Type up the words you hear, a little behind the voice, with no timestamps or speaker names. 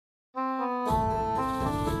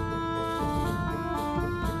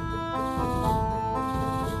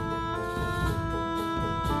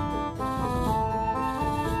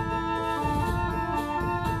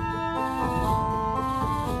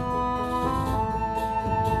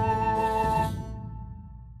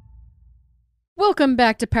Welcome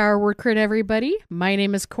back to Power Word Crit, everybody. My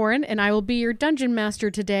name is Corin, and I will be your dungeon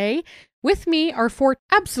master today. With me are 4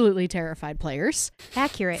 absolutely terrified players.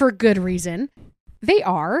 Accurate. For good reason. They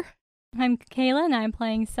are... I'm Kayla, and I'm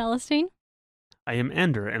playing Celestine. I am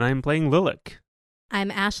Ender, and I am playing Lilac. I'm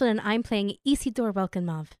Ashlyn, and I'm playing Isidore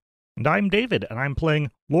Welkenmov. And I'm David, and I'm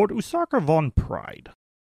playing Lord Usarker von Pride.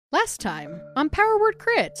 Last time, on Power Word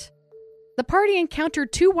Crit, the party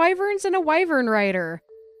encountered 2 wyverns and a wyvern rider.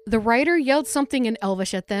 The rider yelled something in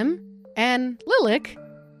Elvish at them, and Lilac,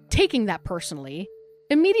 taking that personally,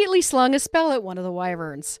 immediately slung a spell at one of the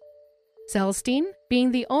wyverns. Celestine,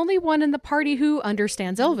 being the only one in the party who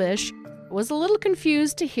understands Elvish, was a little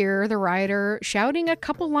confused to hear the rider shouting a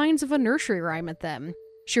couple lines of a nursery rhyme at them.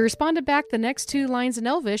 She responded back the next 2 lines in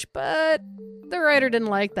Elvish, but the rider didn't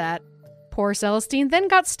like that. Poor Celestine then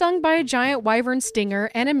got stung by a giant wyvern stinger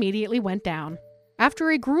and immediately went down. After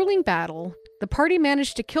a grueling battle, the party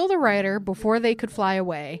managed to kill the rider before they could fly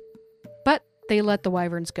away. But they let the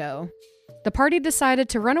wyverns go. The party decided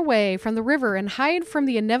to run away from the river and hide from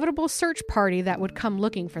the inevitable search party that would come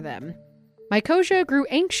looking for them. Mycosia grew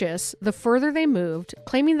anxious the further they moved,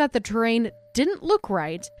 claiming that the terrain didn't look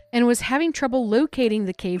right and was having trouble locating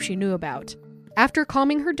the cave she knew about. After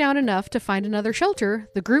calming her down enough to find another shelter,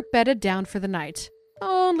 the group bedded down for the night,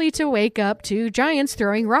 only to wake up to giants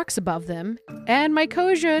throwing rocks above them, and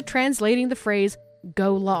Mycosia translating the phrase,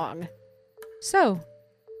 "go long." So,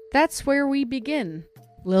 that's where we begin.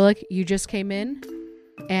 Lilac, you just came in,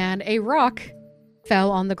 and a rock fell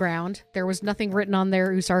on the ground. There was nothing written on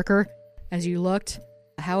there, Usarker, as you looked.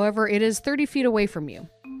 However, it is 30 feet away from you.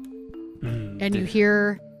 And you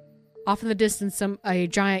hear, off in the distance, a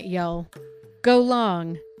giant yell, "Go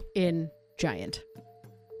long," in giant.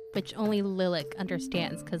 Which only Lilac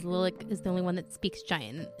understands, because Lilac is the only one that speaks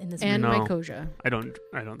giant in this And No. Mycosia. I don't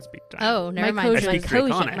speak giant. Oh, never mind. I Mycosia, speak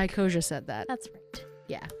Draconic. Mycosia said that. That's right.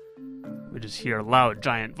 Yeah. We just hear a loud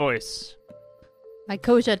giant voice.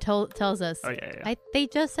 Mycosia tells us. Oh, yeah. They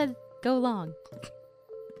just said, go long.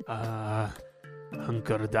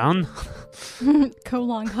 Hunker down. Go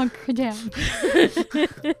long, hunker down.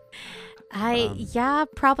 Yeah,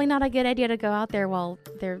 probably not a good idea to go out there while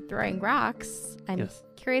they're throwing rocks. I'm Yes.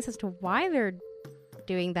 curious as to why they're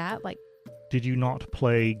doing that. Like, Did you not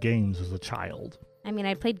play games as a child? I mean,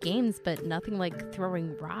 I played games, but nothing like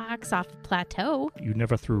throwing rocks off a plateau. You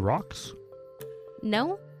never threw rocks?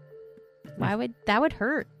 No? Why would that would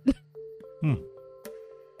hurt?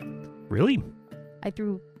 Really? I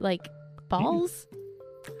threw like balls.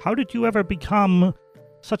 How did you ever become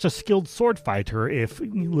such a skilled sword fighter if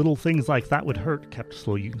little things like that would hurt kept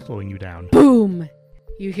slowing you down? Boom!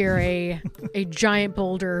 You hear a giant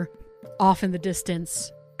boulder off in the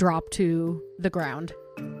distance drop to the ground.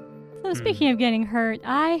 So speaking of getting hurt,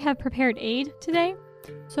 I have prepared aid today.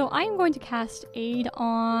 So I am going to cast aid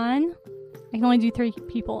on... I can only do 3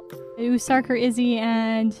 people. Usarker, Izzy,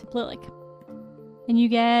 and Lilac. And you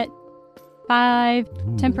get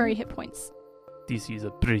 5 temporary hit points. This is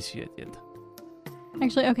appreciated.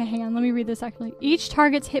 Actually, okay, hang on. Let me read this actually. Each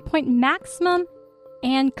target's hit point maximum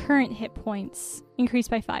and current hit points increase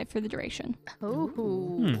by 5 for the duration.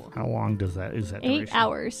 Oh. How long is that 8 duration?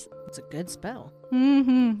 hours. It's a good spell. I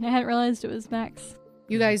hadn't realized it was max.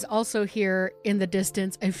 You guys also hear in the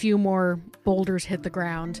distance a few more boulders hit the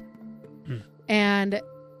ground. And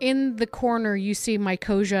in the corner, you see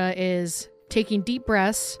Mycosia is taking deep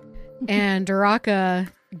breaths, and Duraka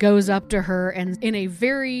goes up to her and in a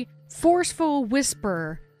very forceful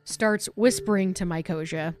whisper starts whispering to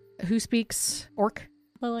Mycosia. Who speaks Orc?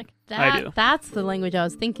 Lilac. I do. That's the language I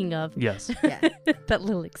was thinking of. Yes. Yeah. That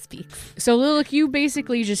Lilac speaks. So Lilac, you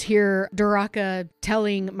basically just hear Duraka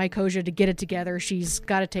telling Mycosia to get it together. She's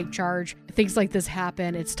got to take charge. Things like this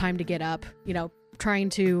happen. It's time to get up.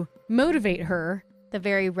 Trying to motivate her. The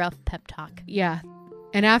very rough pep talk. Yeah.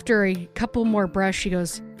 And after a couple more breaths, she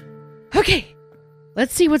goes, "Okay,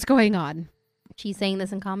 let's see what's going on." She's saying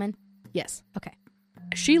this in common? Yes. Okay.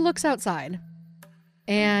 She looks outside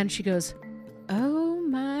and she goes, "Oh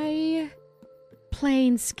my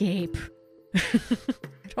planescape."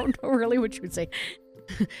 I don't know really what she would say.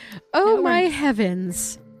 "Oh That my works.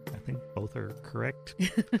 heavens. I think both are correct.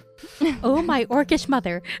 Oh, my orcish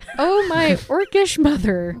mother. Oh my orcish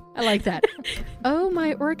mother." I like that. "Oh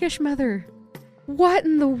my orcish mother. What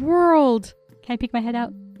in the world?" Can I peek my head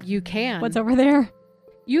out? You can. What's over there?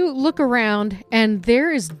 You look around and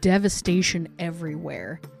there is devastation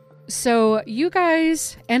everywhere. So you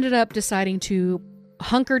guys ended up deciding to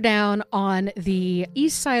hunker down on the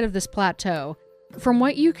east side of this plateau. From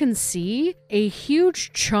what you can see, a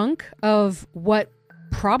huge chunk of what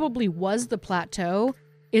probably was the plateau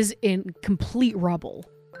is in complete rubble.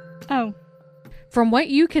 Oh. From what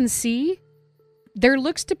you can see, there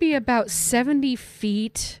looks to be about 70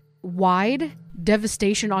 feet wide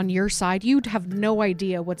devastation on your side. You'd have no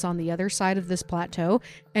idea what's on the other side of this plateau,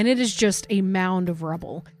 and it is just a mound of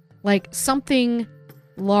rubble. Like something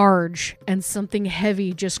large and something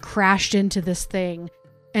heavy just crashed into this thing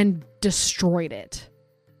and destroyed it.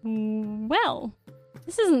 Well,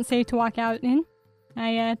 this isn't safe to walk out in.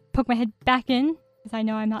 I poke my head back in, because I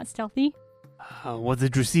know I'm not stealthy. What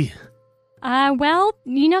did you see? Well,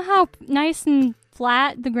 you know how nice and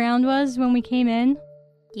flat the ground was when we came in?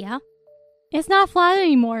 Yeah. It's not flat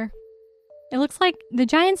anymore. It looks like the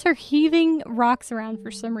giants are heaving rocks around for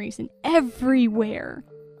some reason everywhere.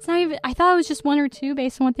 It's not even. I thought it was just one or two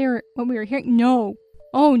based on what we were hearing. No.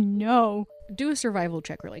 Oh no. Do a survival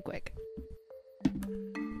check really quick.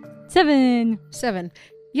 7. 7.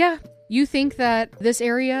 Yeah, you think that this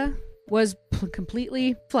area was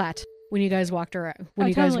completely flat when you guys walked around. When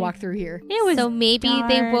you guys totally. walked through here. It was So maybe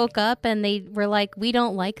they dark. woke up and they were like, we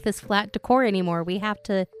don't like this flat decor anymore. We have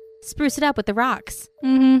to spruce it up with the rocks.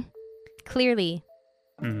 Mm-hmm. Clearly.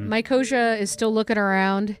 Mhm. Mykosia is still looking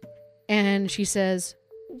around, and she says,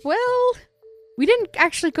 well, we didn't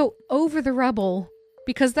actually go over the rubble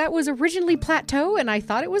because that was originally plateau, and I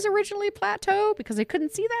thought it was originally plateau because I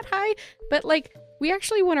couldn't see that high. But, like, we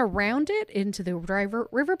actually went around it into the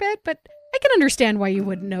riverbed, but I can understand why you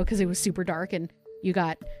wouldn't know because it was super dark and you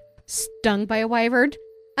got stung by a wyvern.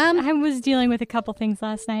 I was dealing with a couple things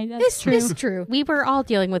last night. That's true. It's true. We were all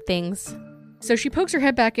dealing with things. So she pokes her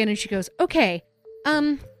head back in and she goes, okay,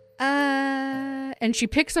 and she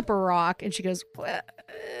picks up a rock and she goes,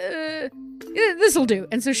 this'll do.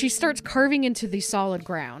 And so she starts carving into the solid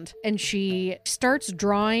ground and she starts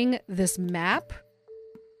drawing this map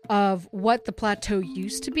of what the plateau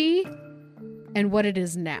used to be and what it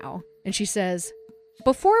is now. And she says,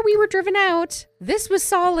 before we were driven out, this was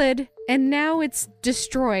solid and now it's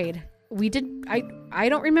destroyed. I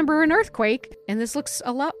don't remember an earthquake, and this looks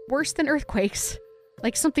a lot worse than earthquakes.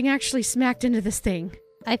 Like something actually smacked into this thing.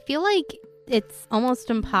 I feel like it's almost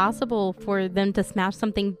impossible for them to smash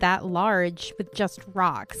something that large with just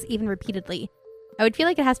rocks, even repeatedly. I would feel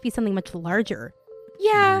like it has to be something much larger.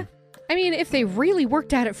 Yeah. I mean, if they really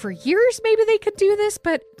worked at it for years, maybe they could do this,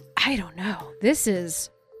 but I don't know. This is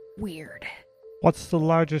weird. What's the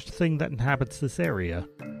largest thing that inhabits this area?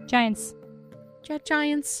 Giants. Jet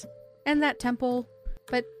giants and that temple.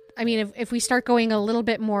 But, I mean, if we start going a little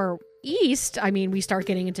bit more east, I mean, we start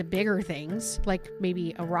getting into bigger things, like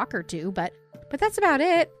maybe a rock or two, but that's about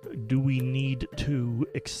it. Do we need to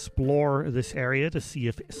explore this area to see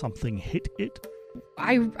if something hit it?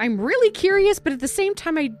 I'm really curious, but at the same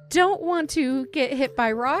time, I don't want to get hit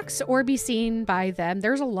by rocks or be seen by them.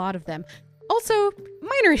 There's a lot of them. Also,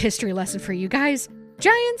 minor history lesson for you guys.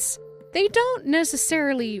 Giants, they don't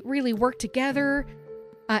necessarily really work together.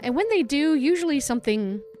 And when they do, usually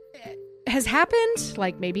something has happened,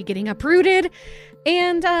 like maybe getting uprooted.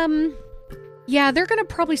 And, yeah, they're going to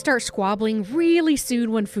probably start squabbling really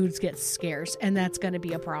soon when food gets scarce, and that's going to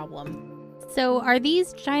be a problem. So are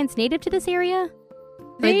these giants native to this area?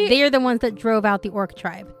 They- Or they're the ones that drove out the orc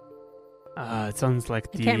tribe? It sounds like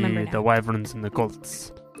I can't remember now. the wyverns and the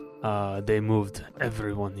colts. They moved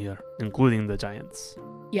everyone here, including the giants.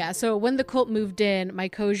 Yeah, so when the cult moved in,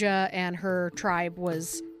 Mykosia and her tribe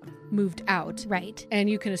was moved out. Right. And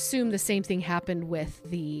you can assume the same thing happened with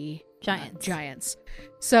the Giants.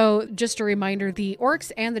 So just a reminder, the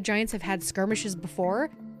orcs and the giants have had skirmishes before.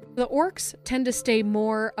 The orcs tend to stay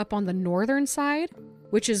more up on the northern side,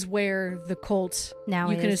 which is where the cult, Now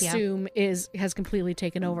you it can is, yeah. assume, has completely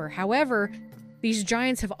taken over. However, these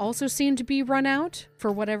giants have also seemed to be run out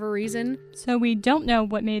for whatever reason. So we don't know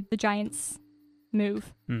what made the giants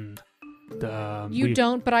move. You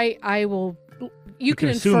don't, but I will. You can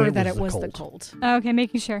assume infer it that was it the was the cult. cult. Okay,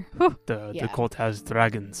 making sure. Whew. The Yeah. cult has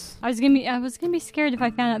dragons. I was gonna be scared if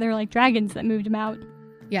I found out they were like dragons that moved them out.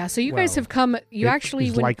 Yeah, so you guys Well, have come. You It actually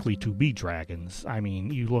is when- likely to be dragons. I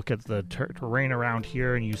mean, you look at the terrain around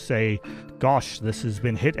here and you say, gosh, this has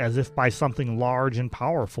been hit as if by something large and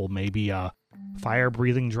powerful, maybe a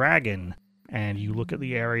fire-breathing dragon. And you look at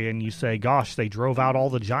the area and you say, gosh, they drove out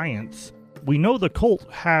all the giants. We know the cult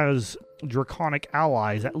has draconic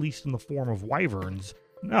allies, at least in the form of wyverns.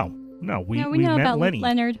 No, we we know met about Lenny.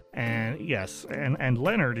 Leonard. And yes, and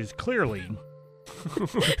Leonard is clearly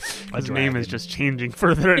a His name dragon. is just changing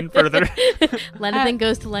further and further. Lenathan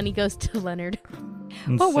goes to Lenny, goes to Leonard.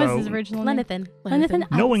 And What was so, his original name? Lenathan.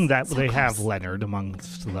 Lenathan. knowing Oh, that so they have close. Leonard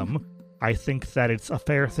amongst them, I think that it's a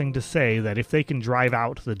fair thing to say that if they can drive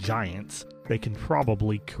out the giants, they can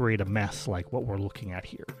probably create a mess like what we're looking at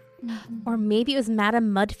here. Or maybe it was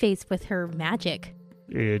Madame Mudface with her magic.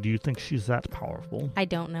 Do you think she's that powerful? I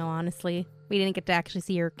don't know, honestly. We didn't get to actually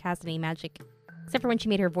see her cast any magic. Except for when she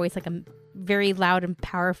made her voice like a very loud and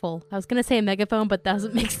powerful. I was going to say a megaphone, but that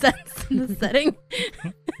doesn't make sense in the setting.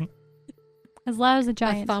 As loud as a A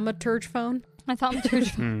giant. thaumaturge phone? A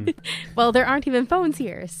thaumaturge. Hmm. Well, there aren't even phones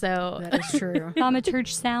here, so... That is true. Thaumaturge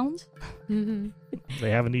sound. Mm-hmm.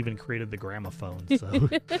 They haven't even created the gramophone, so...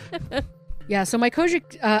 Yeah, so Mykoja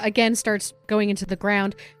again starts going into the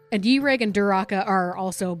ground, and Yreg and Duraka are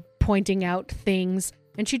also pointing out things.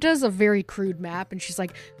 And she does a very crude map, and she's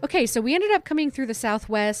like, okay, so we ended up coming through the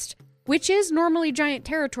southwest, which is normally giant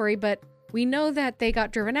territory, but we know that they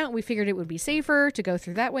got driven out. We figured it would be safer to go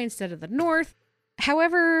through that way instead of the north.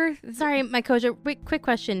 However... Sorry, Mykoja, quick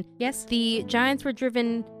question. Yes? The giants were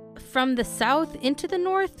driven from the south into the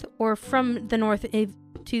north, or from the north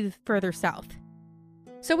to further south?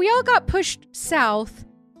 So we all got pushed south.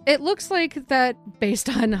 It looks like that based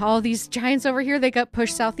on all these giants over here, they got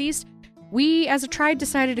pushed southeast. We, as a tribe,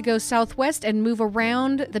 decided to go southwest and move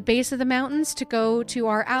around the base of the mountains to go to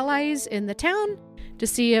our allies in the town to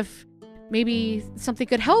see if maybe something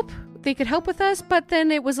could help. They could help with us, but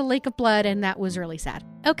then it was a lake of blood, and that was really sad.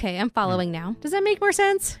 Okay, I'm following now. Does that make more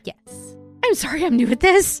sense? Yes. I'm sorry, I'm new at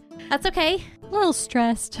this. That's okay. A little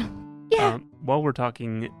stressed. Yeah. While we're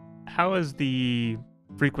talking, how is the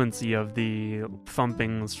frequency of the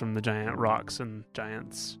thumpings from the giant rocks and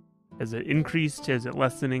giants? Is it increased? Is it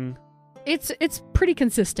lessening? It's pretty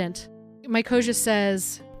consistent. Mykoja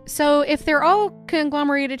says, so if they're all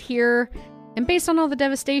conglomerated here, and based on all the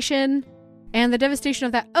devastation, and the devastation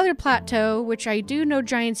of that other plateau, which I do know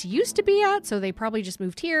giants used to be at, so they probably just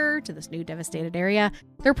moved here to this new devastated area,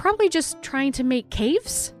 they're probably just trying to make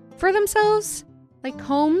caves for themselves, like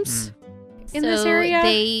homes in this area.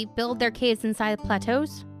 They build their caves inside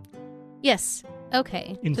plateaus? Yes.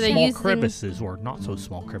 Okay. In so they're small using... crevices, or not so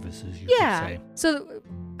small crevices, you Yeah. could say. So,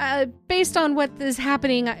 based on what is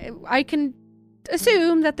happening, I can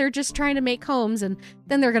assume that they're just trying to make homes, and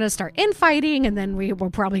then they're going to start infighting, and then we will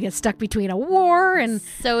probably get stuck between a war, and...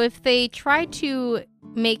 So if they try to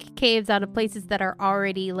make caves out of places that are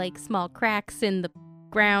already like small cracks in the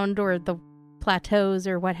ground or the plateaus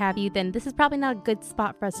or what have you, then this is probably not a good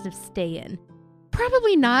spot for us to stay in.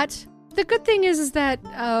 Probably not. The good thing is that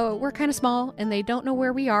we're kind of small, and they don't know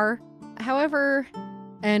where we are. However,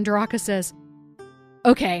 and Duraka says,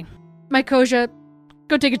 okay, Mykoja,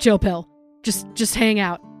 go take a chill pill. Just hang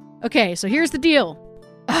out. Okay, so here's the deal.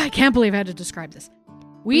 I can't believe I had to describe this.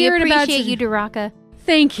 We are about appreciate to... you, Duraka.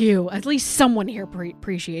 Thank you. At least someone here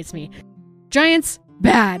appreciates me. Giants,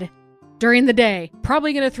 bad. During the day,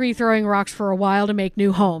 probably going to throwing rocks for a while to make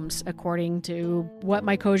new homes, according to what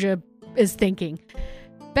Mykoja is thinking.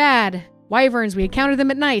 Bad. Wyverns, we encounter them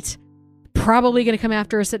at night. Probably going to come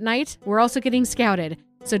after us at night. We're also getting scouted.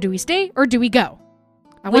 So do we stay or do we go?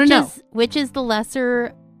 I want to know. Which is the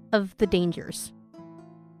lesser of the dangers?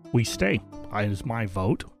 We stay. That is my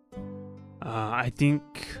vote. I think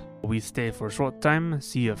we stay for a short time,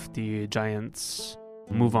 see if the giants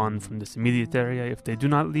move on from this immediate area. If they do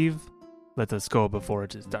not leave, let us go before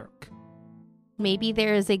it is dark. Maybe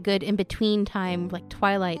there is a good in-between time, like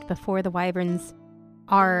twilight, before the wyverns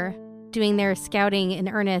are doing their scouting in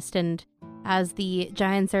earnest and as the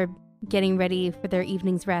giants are getting ready for their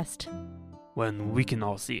evening's rest. When we can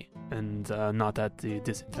all see, and not at the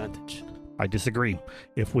disadvantage. I disagree.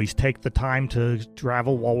 If we take the time to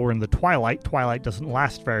travel while we're in the twilight doesn't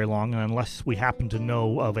last very long, and unless we happen to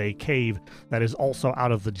know of a cave that is also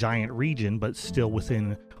out of the giant region but still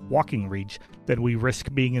within walking reach, then we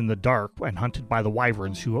risk being in the dark and hunted by the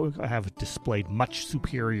wyverns, who have displayed much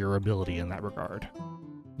superior ability in that regard.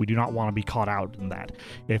 We do not want to be caught out in that.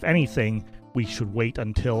 If anything, we should wait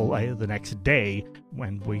until the next day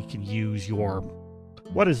when we can use your...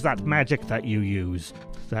 What is that magic that you use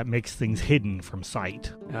that makes things hidden from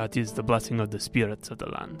sight? It is the blessing of the spirits of the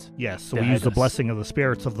land. Yes, so They we hide use the us. blessing of the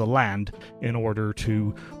spirits of the land in order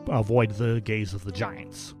to avoid the gaze of the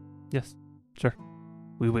giants. Yes, sure.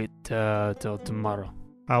 We wait till tomorrow,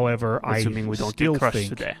 However, assuming we don't get crushed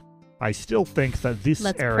today. I still think that this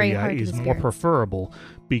Let's pray area hard to is the more spirits. preferable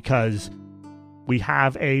because we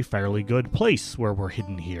have a fairly good place where we're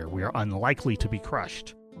hidden here. We are unlikely to be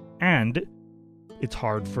crushed. And it's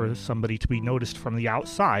hard for somebody to be noticed from the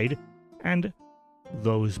outside, and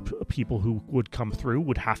those people who would come through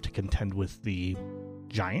would have to contend with the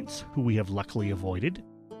giants, who we have luckily avoided.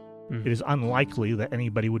 Mm. It is unlikely that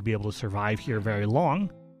anybody would be able to survive here very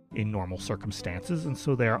long in normal circumstances, and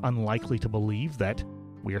so they are unlikely to believe that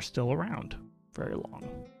we are still around very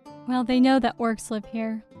long. Well, they know that orcs live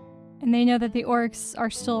here. And they know that the orcs are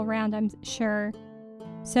still around, I'm sure.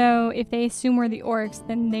 So if they assume we're the orcs,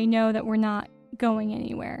 then they know that we're not going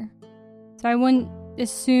anywhere. So I wouldn't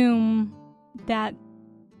assume that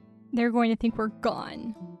they're going to think we're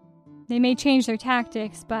gone. They may change their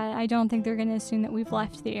tactics, but I don't think they're going to assume that we've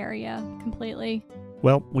left the area completely.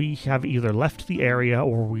 Well, we have either left the area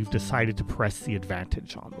or we've decided to press the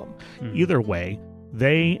advantage on them. Hmm. Either way,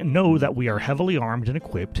 they know that we are heavily armed and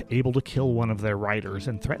equipped, able to kill one of their riders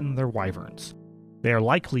and threaten their wyverns. They are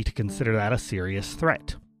likely to consider that a serious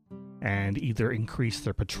threat, and either increase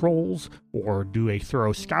their patrols or do a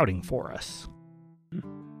thorough scouting for us.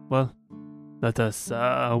 Well, let us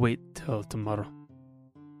wait till tomorrow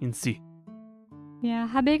and see. Yeah,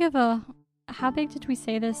 how big did we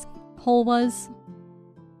say this hole was?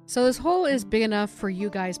 So this hole is big enough for you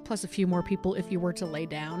guys plus a few more people if you were to lay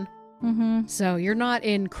down. Mm-hmm. So you're not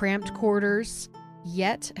in cramped quarters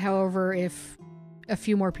yet. However, if a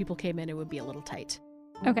few more people came in, it would be a little tight.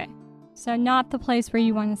 Okay. So not the place where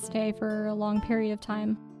you want to stay for a long period of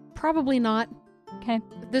time. Probably not. Okay.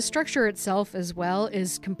 The structure itself as well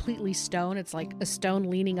is completely stone. It's like a stone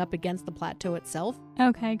leaning up against the plateau itself.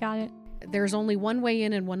 Okay, got it. There's only one way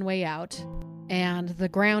in and one way out. And the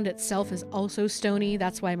ground itself is also stony.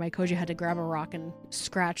 That's why Mykoja had to grab a rock and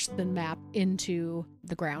scratch the map into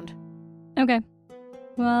the ground. Okay.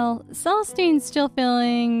 Well, Celestine's still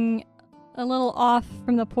feeling a little off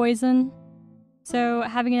from the poison. So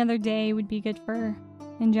having another day would be good for her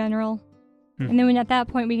in general. And then at that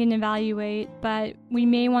point we can evaluate, but we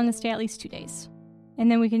may want to stay at least 2 days. And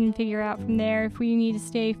then we can figure out from there if we need to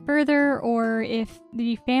stay further or if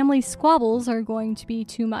the family squabbles are going to be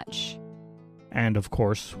too much. And of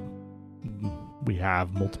course, we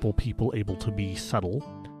have multiple people able to be subtle,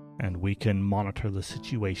 and we can monitor the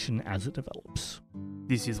situation as it develops.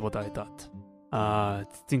 This is what I thought.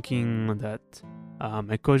 Thinking that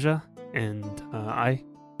Mykoja and I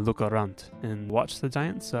look around and watch the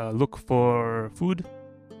giants, look for food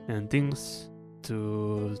and things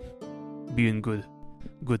to be in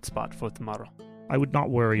good spot for tomorrow. I would not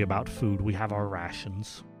worry about food. We have our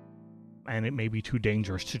rations. And it may be too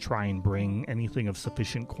dangerous to try and bring anything of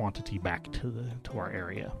sufficient quantity back to our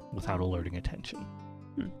area without alerting attention.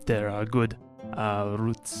 There are good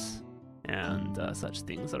roots and such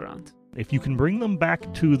things around. If you can bring them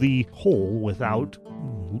back to the hole without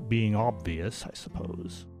being obvious, I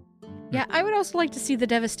suppose. Yeah, I would also like to see the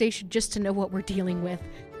devastation just to know what we're dealing with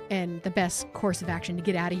and the best course of action to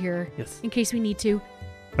get out of here Yes. in case we need to.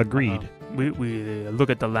 Agreed. We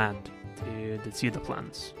look at the land to see the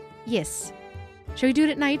plans. Yes. Shall we do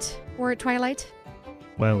it at night or at twilight?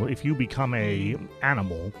 Well, if you become a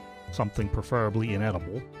animal, something preferably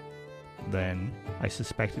inedible, then I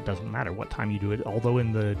suspect it doesn't matter what time you do it, although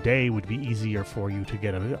in the day would be easier for you to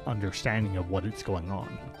get an understanding of what is going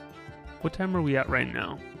on. What time are we at right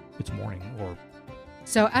now? It's morning or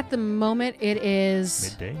So at the moment it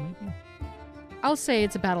is, midday, maybe? I'll say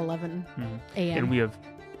it's about 11 a.m. And we have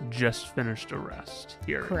just finished a rest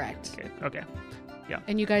here. Correct. Okay.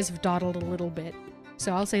 And you guys have dawdled a little bit.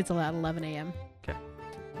 So I'll say it's about 11 a.m.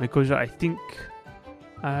 Mykoja, I think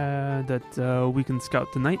that we can scout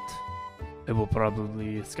tonight. I will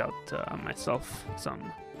probably scout myself some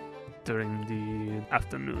during the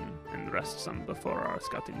afternoon and rest some before our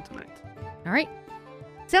scouting tonight. All right.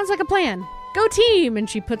 Sounds like a plan. Go team! And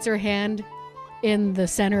she puts her hand in the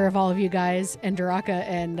center of all of you guys. And Duraka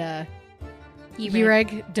and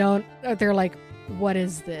Yureg don't. They're like, what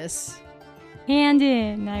is this? Hand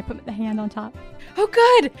in. I put the hand on top. Oh,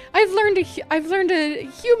 good! I've learned a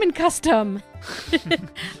human custom.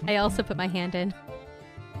 I also put my hand in.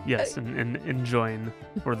 Yes, and join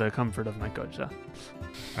for the comfort of Mykoja.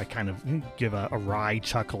 I kind of give a wry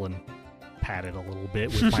chuckle and pat it a little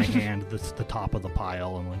bit with my hand that's the top of the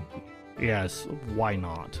pile and like, yes, why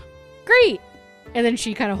not? Great! And then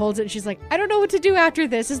she kind of holds it and she's like, I don't know what to do after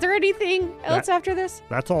this. Is there anything else after this?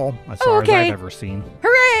 That's all, as far as I've ever seen.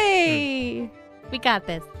 Hooray! We got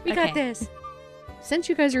this. We got this. Since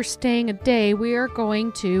you guys are staying a day, we are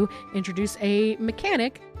going to introduce a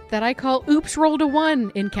mechanic that I call Oops Rolled a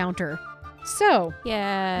 1 encounter. So,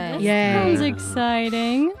 Yeah. Yay. Sounds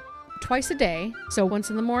exciting. twice a day, so once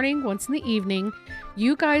in the morning, once in the evening,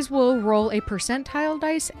 you guys will roll a percentile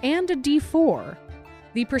dice and a d4.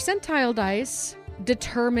 The percentile dice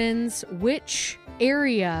determines which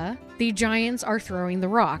area the giants are throwing the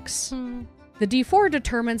rocks. The d4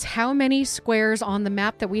 determines how many squares on the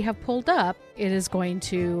map that we have pulled up it is going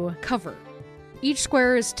to cover. Each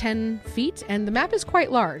square is 10 feet, and the map is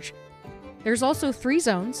quite large. There's also 3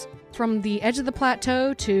 zones. From the edge of the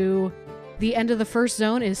plateau to the end of the first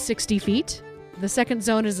zone is 60 feet. The second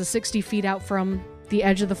zone is 60 feet out from the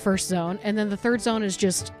edge of the first zone, and then the third zone is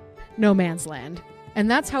just no man's land. And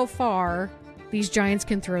that's how far these giants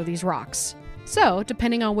can throw these rocks. So,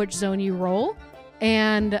 depending on which zone you roll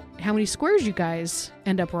and how many squares you guys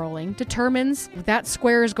end up rolling determines if that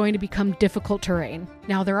square is going to become difficult terrain.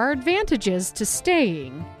 Now, there are advantages to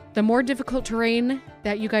staying. The more difficult terrain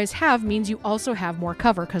that you guys have means you also have more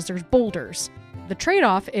cover because there's boulders. The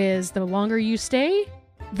trade-off is the longer you stay,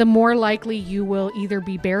 the more likely you will either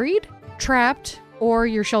be buried, trapped, or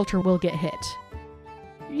your shelter will get hit.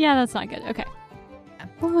 Yeah, that's not good. Okay.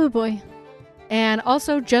 Oh boy. And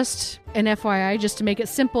also, just an FYI, just to make it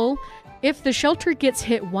simple, if the shelter gets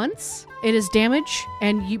hit once, it is damage,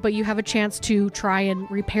 but you have a chance to try and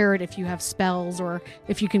repair it if you have spells or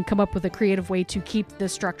if you can come up with a creative way to keep the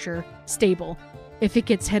structure stable. If it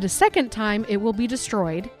gets hit a second time, it will be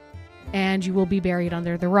destroyed, and you will be buried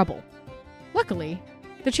under the rubble. Luckily,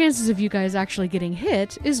 the chances of you guys actually getting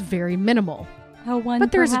hit is very minimal. Oh, one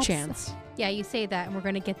But there is a perhaps. chance. Yeah, you say that, and we're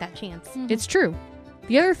going to get that chance. It's true.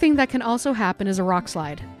 The other thing that can also happen is a rock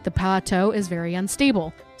slide. The plateau is very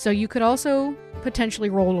unstable, so you could also potentially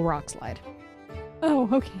roll a rock slide. Oh,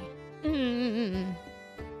 okay. Mm-mm-mm.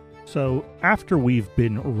 So, after we've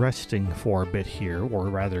been resting for a bit here, or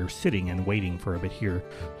rather sitting and waiting for a bit here,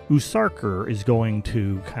 Usarker is going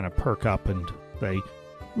to kind of perk up and say,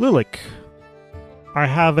 Lilik, I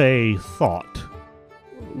have a thought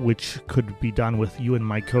which could be done with you and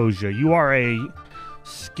Mycosia. You are a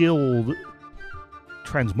skilled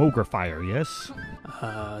transmogrifier, yes?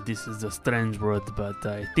 This is a strange word, but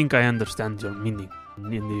I think I understand your meaning.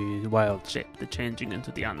 In the wild shape, the changing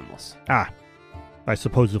into the animals. Ah, I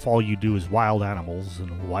suppose if all you do is wild animals,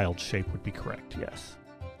 then wild shape would be correct, yes.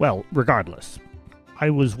 Well, regardless, I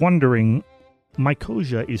was wondering,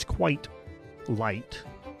 Mycosia is quite light,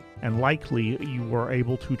 and likely you were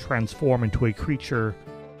able to transform into a creature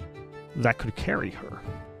that could carry her.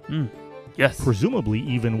 Yes. Presumably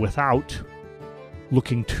even without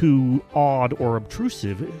looking too odd or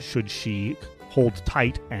obtrusive should she hold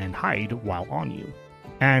tight and hide while on you.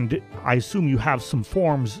 And I assume you have some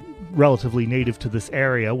forms relatively native to this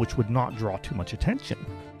area which would not draw too much attention.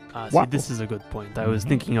 See, this is a good point. I was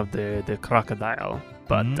thinking of the crocodile,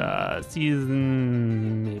 but maybe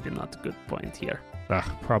not a good point here.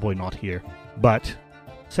 Probably not here. But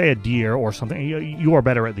say a deer or something. You are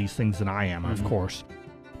better at these things than I am, of course.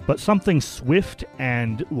 But something swift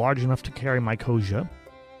and large enough to carry Mycosia,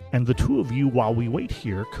 and the two of you, while we wait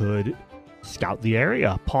here, could scout the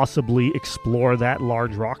area, possibly explore that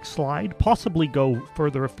large rock slide, possibly go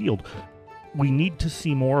further afield. We need to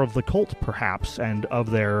see more of the cult, perhaps, and of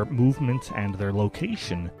their movements and their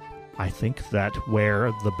location. I think that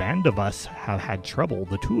where the band of us have had trouble,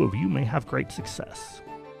 the two of you may have great success.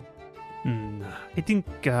 I think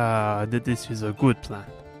that this is a good plan.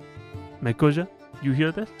 Mycosia, you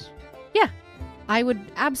hear this? Yeah, I would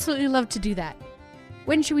absolutely love to do that.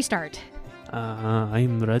 When should we start?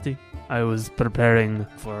 I'm ready. I was preparing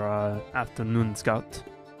for afternoon scout.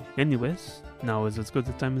 Anyways, now is as good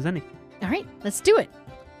a time as any. All right, let's do it.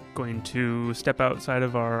 Going to step outside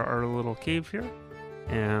of our little cave here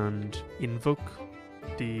and invoke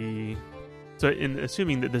the... So,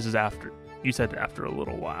 assuming that this is after... You said after a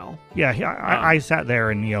little while. Yeah, I sat there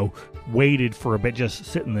and, waited for a bit, just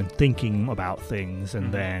sitting and thinking about things,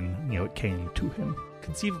 and then, it came to him.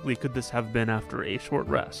 Conceivably, could this have been after a short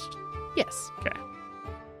rest? Yes. Okay.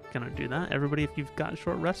 Can I do that? Everybody, if you've got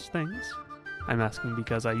short rest things? I'm asking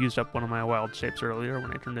because I used up one of my wild shapes earlier when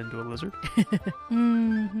I turned into a lizard.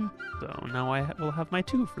 So now I will have my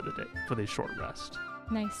 2 for the day, for the short rest.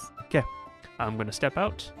 Nice. Okay. I'm going to step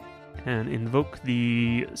out and invoke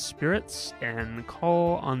the spirits and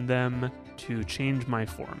call on them to change my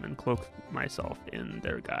form and cloak myself in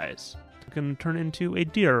their guise. I can turn into a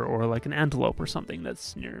deer or like an antelope or something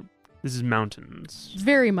that's near... This is mountains.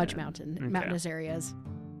 Very much mountainous areas.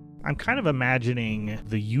 I'm kind of imagining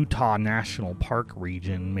the Utah National Park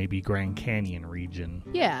region, maybe Grand Canyon region.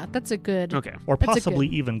 Yeah, that's a good... Okay. Or That's a possibly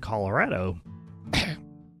good- even Colorado.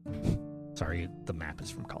 Sorry, the map is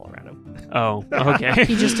from Colorado. Oh, okay.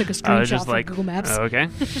 He just took a screenshot just from like, Google Maps. Okay.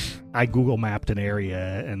 I Google mapped an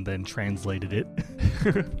area and then translated it.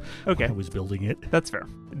 Okay. I was building it. That's fair.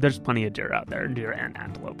 There's plenty of deer out there, deer and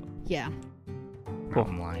antelope. Yeah.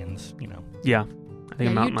 Mountain lions, Yeah. I think a You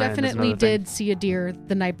mountain lion is definitely another thing. did see a deer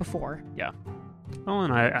the night before. Oh,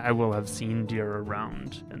 and I will have seen deer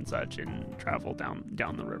around and such and travel down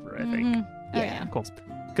the river, I think. Mhm. Oh, Yeah. yeah. Cool.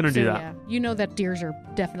 Gonna do that. Yeah, you know that deers are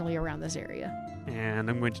definitely around this area. And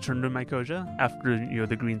I'm going to turn to Mycosia after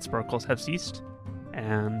the green sparkles have ceased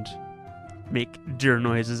and make deer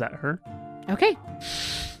noises at her. Okay.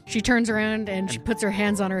 She turns around and she puts her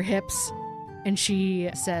hands on her hips and she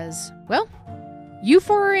says, well, you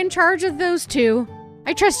 4 are in charge of those 2.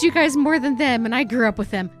 I trust you guys more than them and I grew up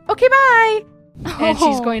with them. Okay, bye! And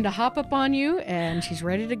she's going to hop up on you, and she's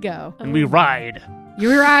ready to go. And we ride.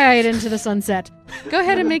 You ride into the sunset. Go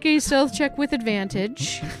ahead and make a stealth check with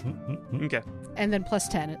advantage. Okay. And then plus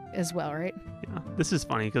 10 as well, right? Yeah. This is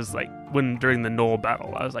funny because, like, when during the Knoll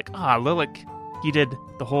battle, I was like, Lilik, he did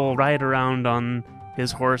the whole ride around on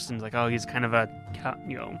his horse, and like, oh, he's kind of a,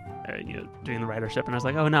 doing the ridership. And I was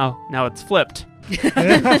like, oh, no, now it's flipped. You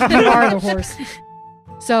are the horse.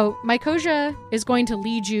 So Mycosia is going to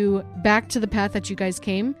lead you back to the path that you guys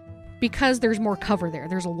came because there's more cover there.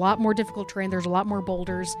 There's a lot more difficult terrain. There's a lot more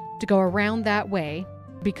boulders to go around that way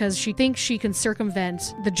because she thinks she can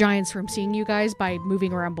circumvent the giants from seeing you guys by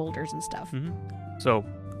moving around boulders and stuff. Mm-hmm. So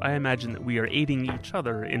I imagine that we are aiding each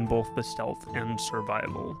other in both the stealth and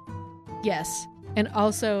survival. Yes. And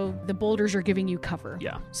also the boulders are giving you cover.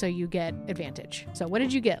 Yeah. So you get advantage. So what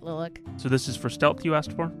did you get, Lilik? So this is for stealth you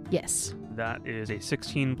asked for? Yes. That is a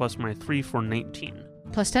 16 plus my 3 for 19.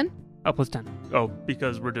 Plus 10? Oh, plus 10. Oh,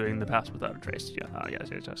 because we're doing the pass without a trace. Yeah.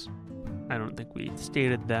 Yes. I don't think we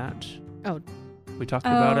stated that. Oh. We talked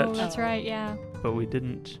about it. Oh, that's right, yeah. But we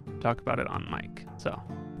didn't talk about it on mic. So,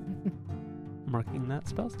 marking that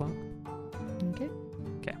spell slot. Okay.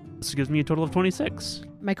 This gives me a total of 26.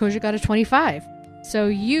 Mycosia got a 25. So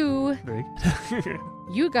you Very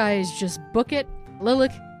guys just book it.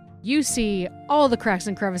 Lilik, you see all the cracks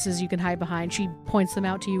and crevices you can hide behind. She points them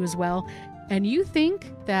out to you as well. And you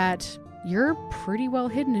think that you're pretty well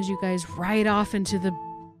hidden as you guys ride off into the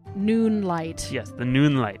noon light. Yes, the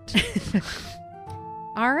noon light.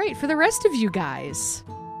 All right, for the rest of you guys,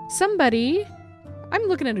 I'm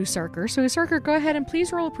looking at Usarker. So Usarker, go ahead and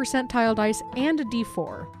please roll a percentile dice and a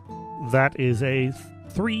d4. That is a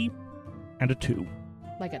 3 and a 2.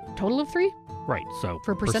 Like a total of 3? Right, so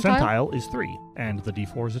For percentile? is 3, and the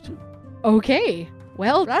d4 is a 2. Okay.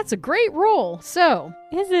 Well, that's a great roll. So,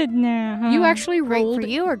 Is it now? you actually Great rolled for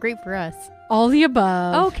you or great for us? all the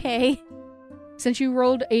above. Okay. Since you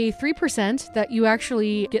rolled a 3%, that you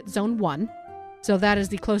actually get zone 1. So that is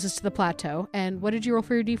the closest to the plateau. And what did you roll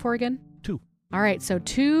for your d4 again? 2. All right, so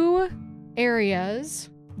 2 areas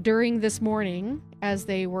during this morning as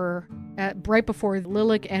they were right before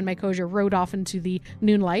Lilik and Mycosia rode off into the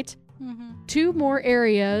noon light. Mm-hmm. 2 more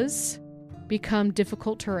areas become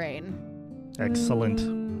difficult terrain. Excellent.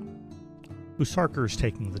 Ooh. Usarker's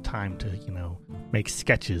taking the time to, make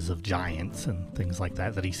sketches of giants and things like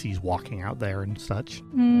that he sees walking out there and such.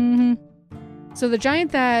 Mm-hmm. So the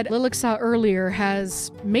giant that Lilik saw earlier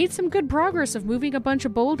has made some good progress of moving a bunch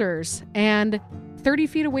of boulders, and 30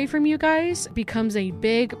 feet away from you guys becomes a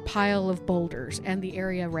big pile of boulders, and the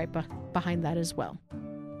area right behind that as well.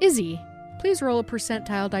 Izzy, please roll a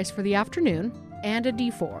percentile dice for the afternoon and a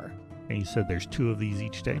d4. And you said there's 2 of these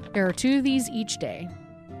each day? There are 2 of these each day.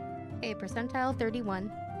 Okay, percentile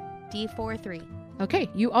 31, D4 3. Okay,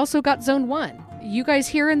 you also got zone 1. You guys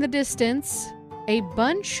hear in the distance a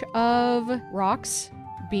bunch of rocks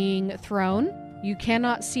being thrown. You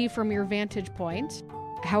cannot see from your vantage point.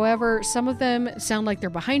 However, some of them sound like they're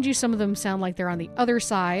behind you. Some of them sound like they're on the other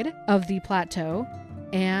side of the plateau.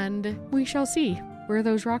 And we shall see where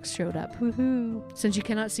those rocks showed up. Woohoo. Since you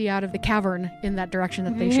cannot see out of the cavern in that direction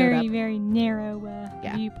that they showed Very, up. very narrow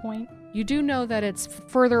Yeah. viewpoint. You do know that it's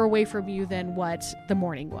further away from you than what the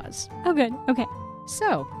morning was. Oh, good. Okay.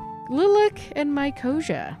 So, Lilik and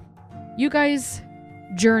Mycosia, you guys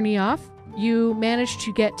journey off. You manage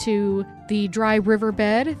to get to the dry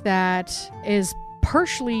riverbed that is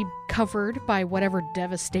partially covered by whatever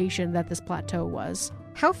devastation that this plateau was.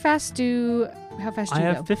 How fast do you I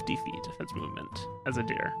have go? 50 feet of its movement as a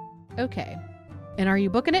deer. Okay. And are you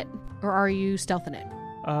booking it or are you stealthing it?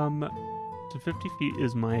 So 50 feet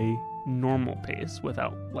is my normal pace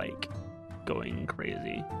without, going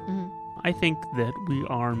crazy. Mhm. I think that we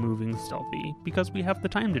are moving stealthy because we have the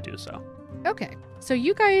time to do so. Okay. So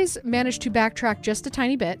you guys manage to backtrack just a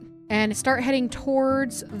tiny bit and start heading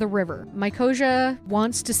towards the river. Mycosia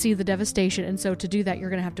wants to see the devastation, and so to do that, you're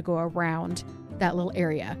going to have to go around that little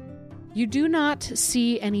area. You do not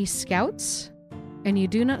see any scouts, and you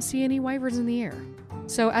do not see any wyverns in the air.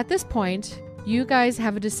 So at this point, you guys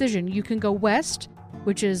have a decision. You can go west,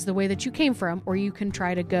 which is the way that you came from, or you can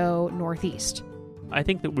try to go northeast. I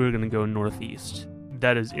think that we're going to go northeast.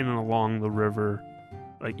 That is in and along the river,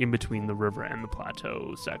 in between the river and the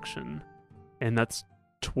plateau section. And that's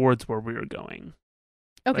towards where we are going.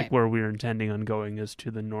 Okay. Where we are intending on going is to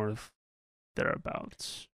the north,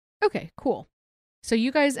 thereabouts. Okay, cool. So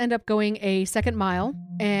you guys end up going a second mile,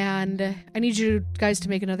 and I need you guys to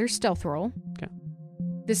make another stealth roll. Okay.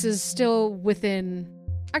 This is still within...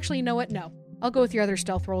 Actually, you know what? No. I'll go with your other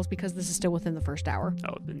stealth rolls because this is still within the first hour.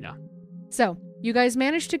 Oh, then yeah. So, you guys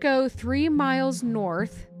managed to go 3 miles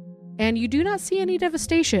north, and you do not see any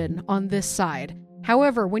devastation on this side.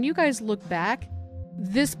 However, when you guys look back,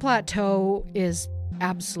 this plateau is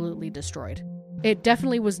absolutely destroyed. It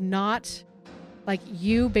definitely was not like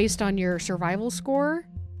you based on your survival score.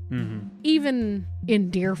 Mm-hmm. Even in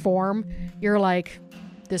deer form, you're like,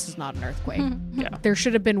 this is not an earthquake. Yeah. There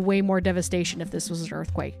should have been way more devastation if this was an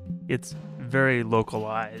earthquake. It's very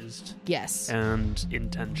localized Yes. and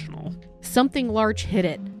intentional. Something large hit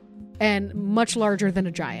it, and much larger than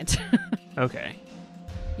a giant. Okay.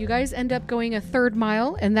 You guys end up going a third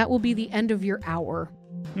mile, and that will be the end of your hour.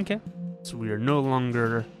 Okay. So we are no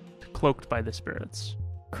longer cloaked by the spirits.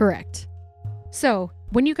 Correct. So,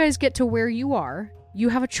 when you guys get to where you are, you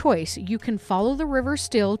have a choice. You can follow the river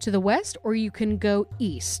still to the west, or you can go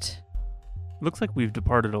east. Looks like we've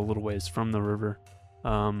departed a little ways from the river.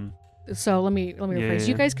 So let me rephrase. Yeah.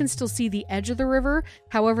 You guys can still see the edge of the river.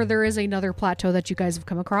 However, there is another plateau that you guys have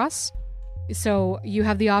come across. So you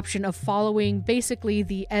have the option of following basically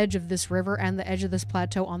the edge of this river and the edge of this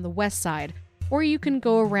plateau on the west side, or you can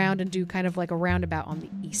go around and do kind of like a roundabout on the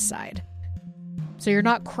east side. So you're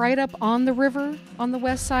not quite up on the river on the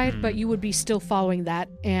west side, but you would be still following that,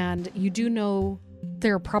 and you do know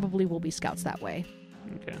there probably will be scouts that way.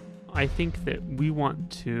 Okay. I think that we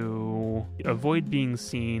want to avoid being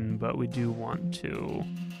seen, but we do want to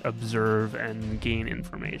observe and gain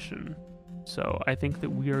information. So I think that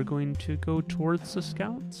we are going to go towards the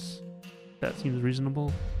scouts. That seems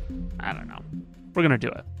reasonable. I don't know. We're going to do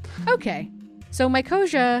it. Okay. So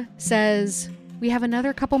Mykosia says, we have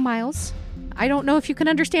another couple miles. I don't know if you can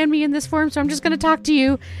understand me in this form, so I'm just going to talk to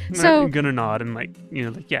you. So I'm going to nod and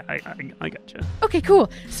yeah, I got you. Okay, cool.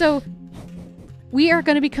 So we are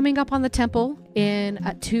going to be coming up on the temple in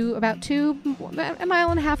a mile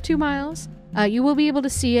and a half, 2 miles. You will be able to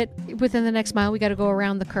see it within the next mile. We got to go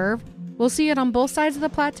around the curve. We'll see it on both sides of the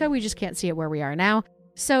plateau. We just can't see it where we are now.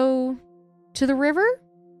 So, to the river?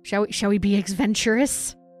 Shall we be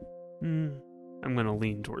adventurous? I'm going to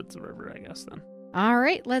lean towards the river, I guess, then. All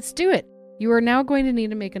right, let's do it. You are now going to need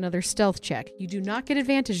to make another stealth check. You do not get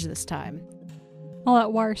advantage this time. All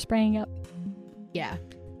that water spraying up. Yeah.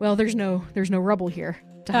 Well, there's no rubble here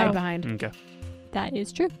to hide behind. Okay. That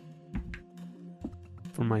is true.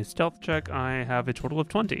 For my stealth check, I have a total of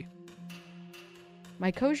 20.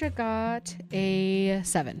 Mykosia got a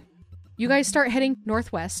 7. You guys start heading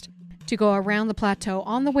northwest to go around the plateau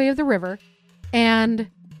on the way of the river, and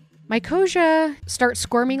Mykosia starts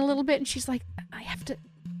squirming a little bit, and she's like, I have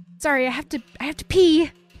to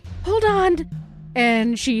pee. Hold on.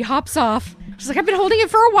 And she hops off. She's like, I've been holding it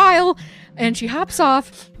for a while. And she hops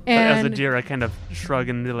off. And But as a deer, I kind of shrug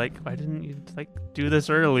and be like, why didn't you do this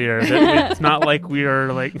earlier? It's not like we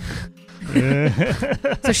are like...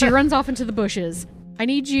 So she runs off into the bushes. I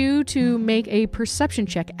need you to make a perception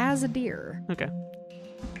check as a deer. Okay.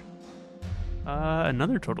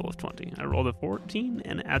 Another total of 20. I rolled a 14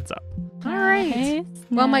 and it adds up. All right. Nice,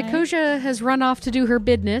 Well, nice. Mykosia has run off to do her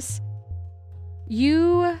business.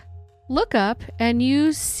 You look up and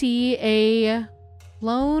you see a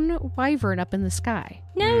lone wyvern up in the sky.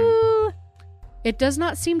 No. It does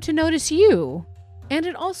not seem to notice you, and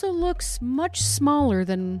it also looks much smaller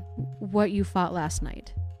than what you fought last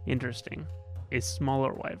night. Interesting. A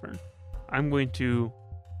smaller wyvern. I'm going to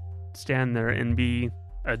stand there and be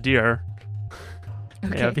a deer.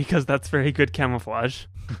 Okay. Yeah, because that's very good camouflage.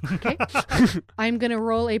 Okay. I'm going to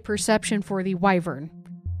roll a perception for the wyvern.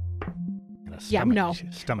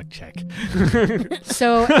 Stomach check.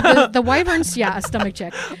 So the wyvern's, a stomach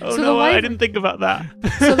check. Oh So no, the I wyvern- didn't think about that.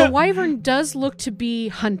 So the wyvern does look to be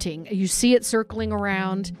hunting. You see it circling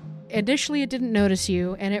around. Initially, it didn't notice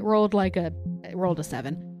you, and it rolled a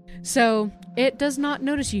 7. So it does not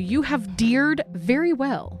notice you. You have deered very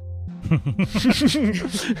well.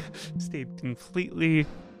 Stayed completely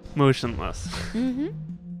motionless. Mm-hmm.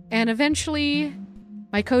 And eventually,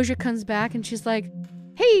 Mykosia comes back, and she's like,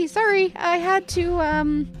 hey, sorry, I had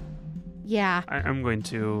to, yeah. I'm going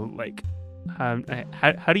to,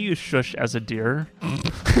 how do you shush as a deer?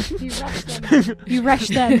 You rush them. You rush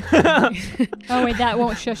them. Oh, wait, that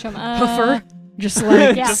won't shush them. Hoofer. Just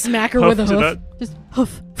like Yeah. smack her with a Huffed it hoof. up. Just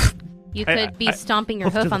hoof. You I- could be I- stomping your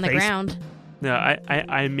hoof to hoof the on the face. ground. No,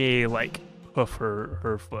 I may hoof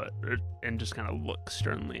her foot and just kind of look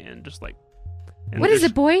sternly and just like. And What is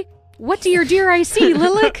just- it, boy? What do your dear I see,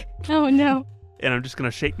 Lilac? Oh, no. And I'm just gonna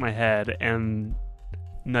shake my head and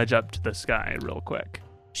nudge up to the sky real quick.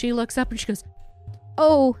 She looks up and she goes,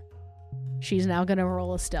 oh. She's now going to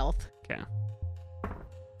roll a stealth. Okay.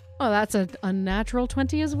 Oh, that's an unnatural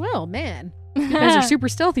 20 as well. Man, you guys are super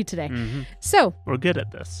stealthy today. Mm-hmm. So, We're good at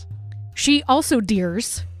this. she also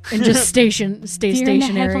deers and just stays Deer in the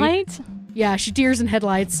stationary. headlight? Yeah, she deers in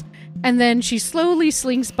headlights. And then she slowly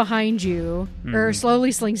slinks behind you, or Mhm.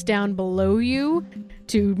 slowly slinks down below you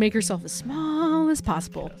to make herself as small as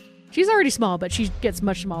possible. She's already small, but she gets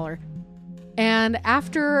much smaller. And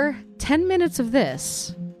after 10 minutes of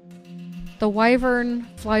this, the wyvern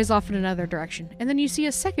flies off in another direction. And then you see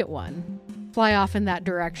a second one fly off in that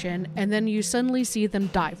direction, and then you suddenly see them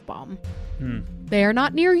dive bomb. They are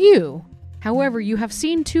not near you. However, you have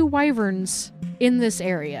seen 2 wyverns in this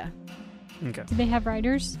area. Okay. Do they have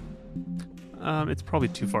riders? It's probably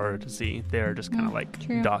too far to see. They're just kind of like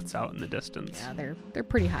true. dots out in the distance. Yeah, they're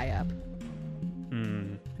pretty high up.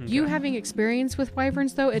 Okay. You having experience with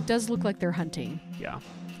wyverns, though, it does look like they're hunting. Yeah,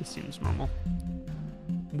 this seems normal.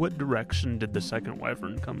 What direction did the second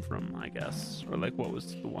wyvern come from, I guess? Or like what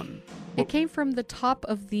was the one? It came from the top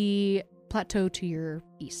of the plateau to your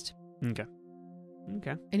east. Okay.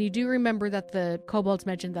 Okay. And you do remember that the kobolds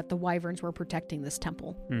mentioned that the wyverns were protecting this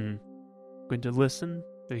temple. Going to listen.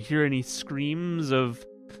 Do you hear any screams of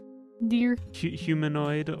Deer.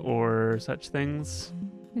 humanoid or such things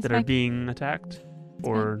It's that are being attacked?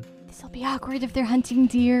 Or This'll be awkward if they're hunting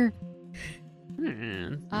deer.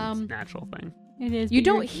 it's a natural thing. It is. You but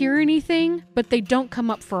don't you're- hear anything, but they don't come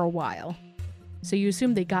up for a while. So you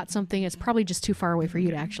assume they got something. It's probably just too far away for you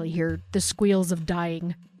to actually hear the squeals of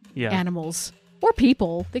dying Yeah. animals. Or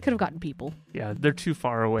people. They could have gotten people. Yeah, they're too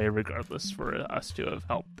far away regardless for us to have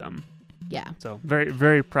helped them. Yeah. So very,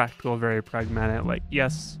 very practical, very pragmatic. Like,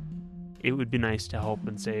 yes, it would be nice to help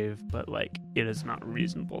and save, but like it is not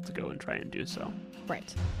reasonable to go and try and do so.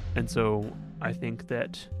 Right. And so I think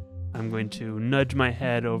that I'm going to nudge my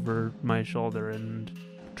head over my shoulder and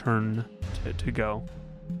turn to go.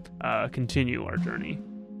 Continue our journey.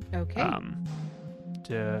 Okay.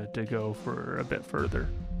 To go for a bit further.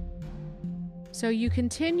 So you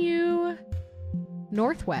continue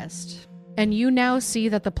northwest, and you now see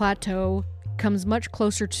that the plateau comes much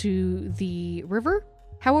closer to the river.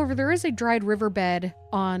 However, there is a dried riverbed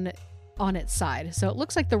on its side. So it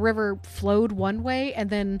looks like the river flowed one way, and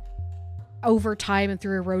then over time and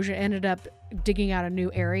through erosion ended up digging out a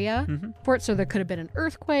new area for it. So there could have been an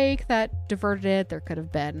earthquake that diverted it. There could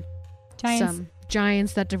have been Giants. some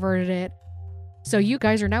giants that diverted it. So you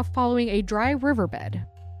guys are now following a dry riverbed.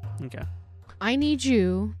 Okay. I need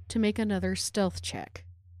you to make another stealth check.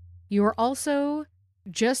 You are also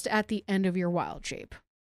just at the end of your wild shape.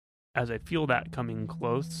 As I feel that coming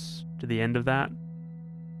close to the end of that,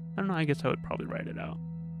 I don't know, I guess I would probably write it out.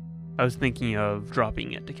 I was thinking of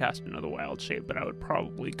dropping it to cast another wild shape, but I would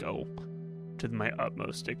probably go to my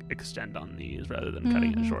utmost extent on these rather than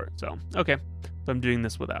cutting it short. So, okay. So I'm doing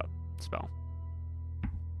this without spell.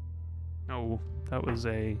 Oh, that was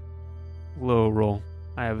a low roll.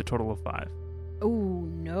 I have a total of 5. Oh,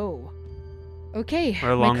 no. Okay.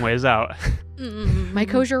 We're a long ways out. My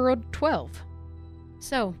Koja rolled 12.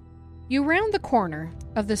 So, you round the corner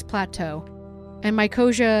of this plateau, and my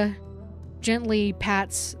Koja gently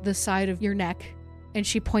pats the side of your neck, and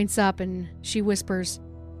she points up and she whispers,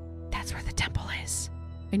 "That's where the temple is."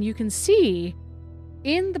 And you can see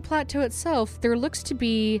in the plateau itself, there looks to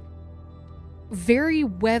be very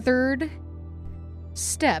weathered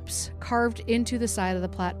steps carved into the side of the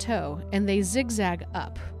plateau, and they zigzag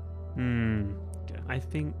up. I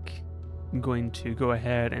think I'm going to go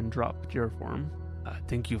ahead and drop your form.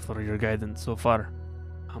 Thank you for your guidance so far.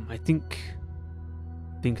 I think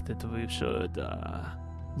that we should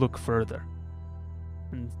look further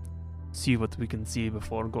and see what we can see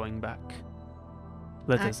before going back.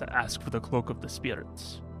 Let us ask for the cloak of the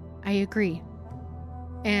spirits. I agree.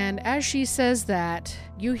 And as she says that,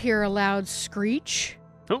 you hear a loud screech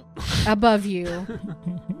Oh. above you,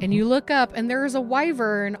 and you look up, and there is a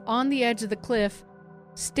wyvern on the edge of the cliff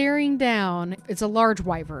staring down. It's a large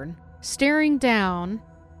wyvern staring down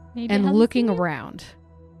Maybe it and hasn't looking seen it? around.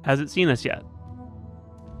 Has it seen us yet?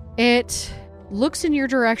 It looks in your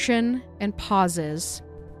direction and pauses.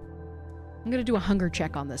 I'm going to do a hunger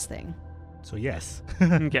check on this thing. So yes.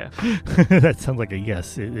 Okay. That sounds like a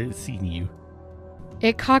yes. It's seen you.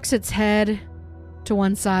 It cocks its head to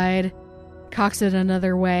one side, cocks it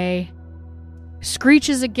another way,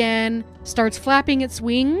 screeches again, starts flapping its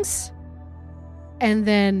wings, and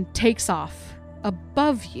then takes off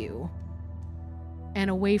above you and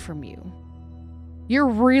away from you. You're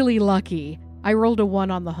really lucky. I rolled a 1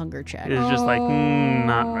 on the hunger check. It's just like,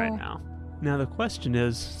 not Oh. right now. Now the question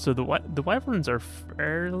is, so the wyverns are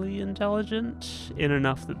fairly intelligent in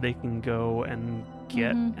enough that they can go and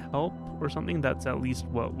get help or something. That's at least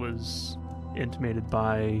what was intimated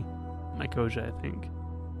by my Koja, I think.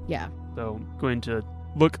 Yeah. So going to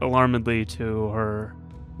look alarmedly to her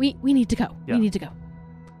We need to go. Yeah. We need to go.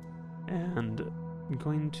 and I'm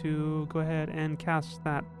going to go ahead and cast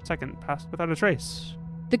that second Pass Without a Trace.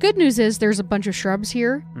 The good news is there's a bunch of shrubs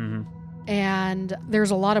here, Mm-hmm. and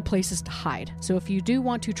there's a lot of places to hide. So if you do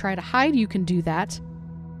want to try to hide, you can do that.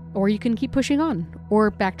 Or you can keep pushing on,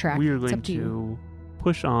 or backtrack. We are It's going up to you. to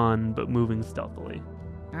push on, but moving stealthily.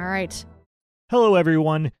 All right. Hello,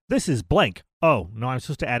 everyone. This is Blank. Oh, no, I'm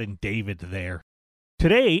supposed to add in David there.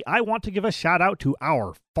 Today, I want to give a shout out to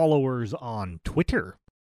our followers on Twitter.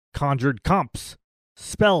 Conjured Comps,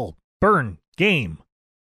 Spell, Burn, Game.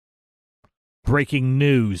 Breaking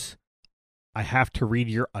news. I have to read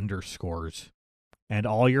your underscores. And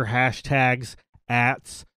all your hashtags,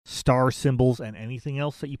 ats, star symbols, and anything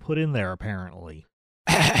else that you put in there, apparently.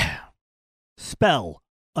 Spell,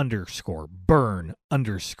 underscore, burn,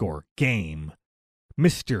 underscore, game.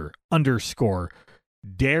 Mr. underscore,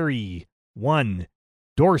 Dairy, 1,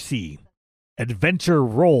 Dorsey, Adventure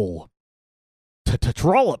Roll,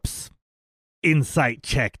 Trollops, Insight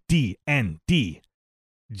Check DND,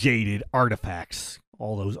 Jaded Artifacts,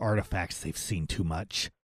 all those artifacts they've seen too much,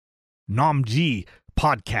 Nomg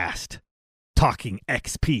Podcast, Talking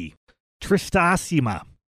XP, Tristacima,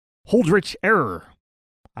 Holdrich Error,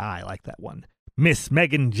 I like that one, Miss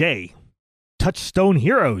Megan J, Touchstone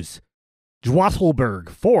Heroes, Jwattelberg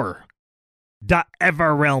 4, Da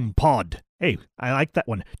Everrealm Pod. Hey, I like that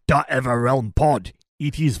one. Da Everrealm Pod.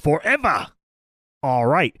 It is forever. All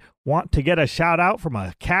right. Want to get a shout out from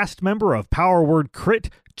a cast member of Power Word Crit?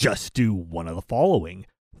 Just do one of the following.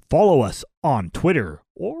 Follow us on Twitter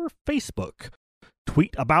or Facebook.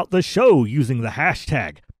 Tweet about the show using the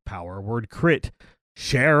hashtag PowerWordCrit.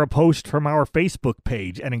 Share a post from our Facebook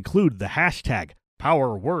page and include the hashtag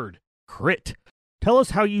PowerWordCrit. Tell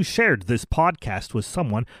us how you shared this podcast with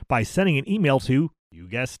someone by sending an email to, you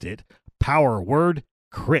guessed it,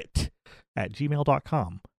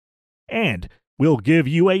 powerwordcrit@gmail.com. And we'll give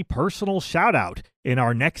you a personal shout out in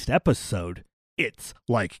our next episode. It's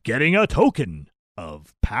like getting a token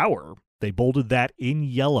of power. They bolded that in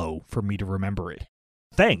yellow for me to remember it.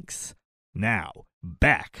 Thanks. Now,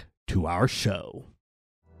 back to our show.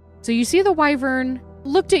 So you see the wyvern,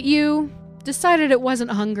 looked at you, decided it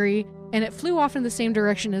wasn't hungry, and it flew off in the same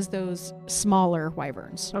direction as those smaller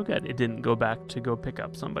wyverns. Oh, good. It didn't go back to go pick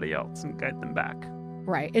up somebody else and guide them back.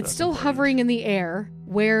 Right. It's That's still important. hovering in the air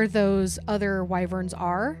where those other wyverns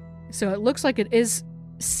are. So it looks like it is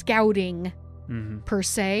scouting Mm-hmm. per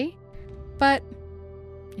se, but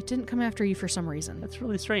it didn't come after you for some reason. That's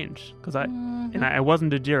really strange, because I Mhm. I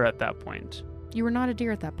wasn't a deer at that point. You were not a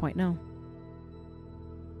deer at that point, no.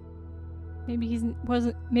 Maybe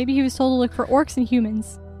Maybe he was told to look for orcs and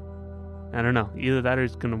humans. I don't know. Either that or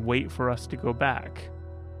he's going to wait for us to go back.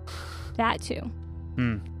 That too.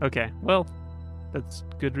 Okay. Well, that's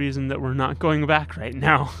good reason that we're not going back right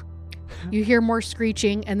now. You hear more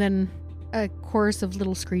screeching and then a chorus of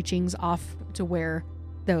little screechings off to where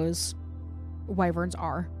those wyverns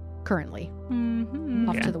are currently, Mm-hmm.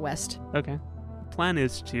 off Yeah. to the west. Okay. The plan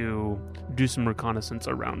is to do some reconnaissance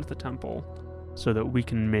around the temple so that we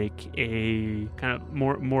can make a kind of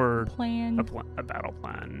more Plan. a battle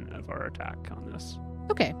plan of our attack on this.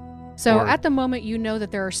 Okay. So Or- at the moment, you know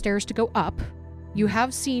that there are stairs to go up. You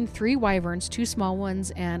have seen 3 wyverns, 2 small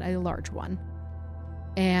ones and a large one.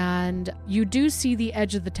 And you do see the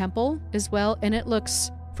edge of the temple as well, and it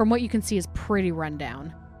looks, from what you can see, is pretty run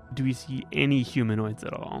down. Do we see any humanoids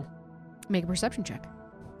at all? Make a perception check.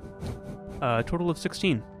 A total of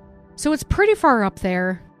 16. So it's pretty far up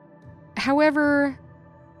there. However,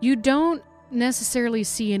 you don't necessarily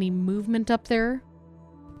see any movement up there.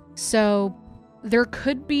 So there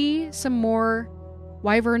could be some more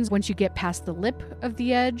wyverns once you get past the lip of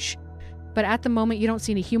the edge. But at the moment, you don't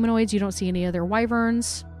see any humanoids. You don't see any other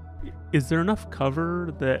wyverns. Is there enough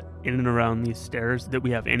cover that in and around these stairs that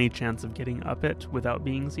we have any chance of getting up it without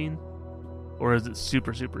being seen? Or is it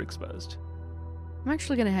super, super exposed? I'm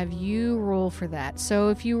actually going to have you roll for that. So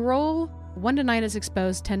if you roll 1 to 9 is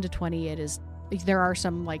exposed, 10 to 20 it is. There are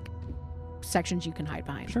some like sections you can hide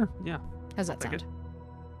behind. Sure, yeah. How's that Take sound?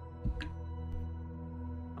 it.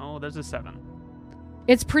 Oh, there's a 7.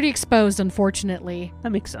 It's pretty exposed, unfortunately.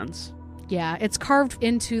 That makes sense. Yeah, it's carved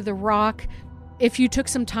into the rock. If you took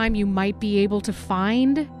some time, you might be able to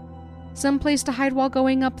find some place to hide while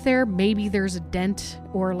going up there. Maybe there's a dent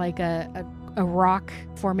or like a rock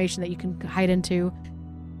formation that you can hide into.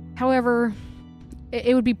 However,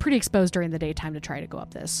 it would be pretty exposed during the daytime to try to go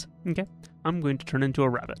up this. Okay. I'm going to turn into a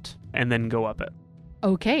rabbit and then go up it.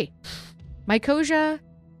 Okay. Mycosia,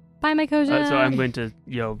 Bye, Mycosia. So I'm going to,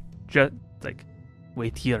 just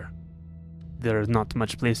wait here. There is not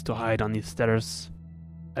much place to hide on these stairs.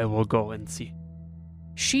 I will go and see.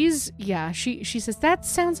 she says, that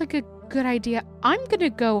sounds like a good idea. I'm going to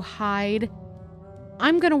go hide.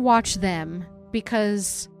 I'm going to watch them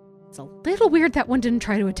because it's a little weird that one didn't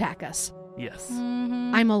try to attack us. Yes.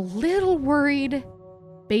 Mhm. I'm a little worried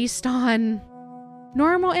based on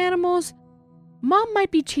normal animals. Mom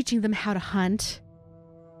might be teaching them how to hunt.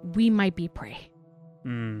 We might be prey.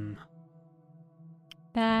 Mm.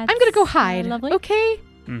 That's I'm going to go hide. lovely. Okay?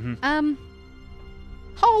 Mm-hmm.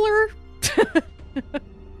 Holler.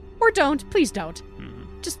 Or don't. Please don't.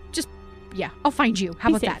 Mm-hmm. Just, yeah, I'll find you. How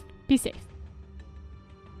Be about safe. that? Be safe.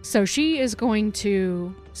 So she is going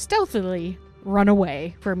to stealthily run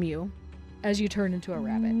away from you as you turn into a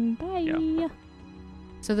rabbit. Bye. Yeah.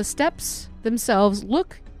 So the steps themselves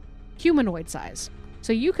look humanoid size.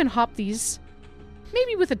 So you can hop these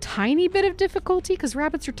maybe with a tiny bit of difficulty because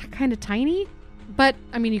rabbits are kind of tiny. But,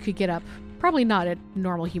 I mean, you could get up. Probably not at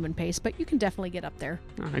normal human pace, but you can definitely get up there.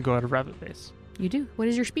 I go at a rabbit pace. You do. What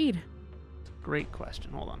is your speed? Great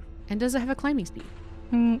question. Hold on. And does it have a climbing speed?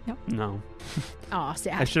 No. No. Oh, I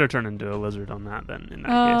sad. should have turned into a lizard on that then, in that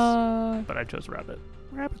case. But I chose rabbit.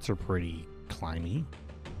 Rabbits are pretty climby.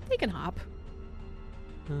 They can hop.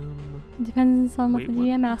 It depends on what Wait, the what?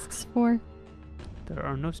 DM asks for. There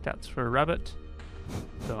are no stats for a rabbit.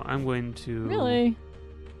 So I'm going to... Really?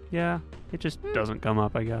 Yeah, it just doesn't come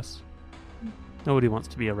up, I guess. Nobody wants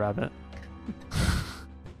to be a rabbit.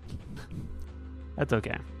 That's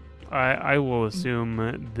okay. I will assume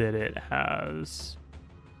that it has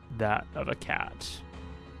that of a cat.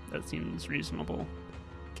 That seems reasonable.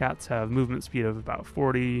 Cats have movement speed of about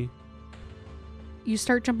 40. You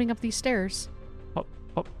start jumping up these stairs. Up,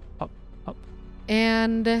 up, up, up.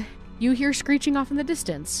 And you hear screeching off in the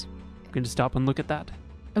distance. I'm going to stop and look at that.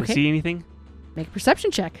 Do Okay. I see anything? Make a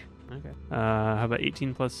perception check. Okay. How about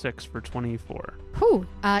 18 plus 6 for 24? Whew.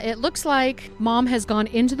 It looks like Mom has gone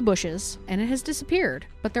into the bushes and it has disappeared,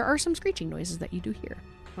 but there are some screeching noises that you do hear.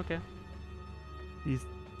 Okay. These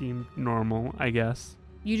seem normal, I guess.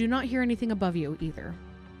 You do not hear anything above you either.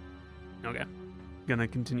 Okay. Gonna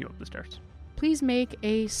continue up the stairs. Please make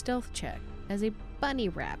a stealth check as a bunny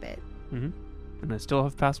rabbit. Mm-hmm. And I still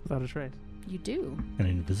have passed without a trace. You do. An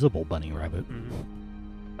invisible bunny rabbit.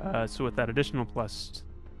 Mm-hmm. So with that additional plus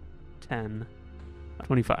 10,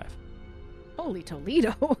 25. Holy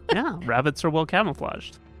Toledo. Yeah, rabbits are well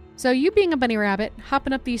camouflaged. So you being a bunny rabbit,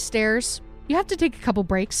 hopping up these stairs, you have to take a couple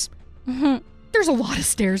breaks. There's a lot of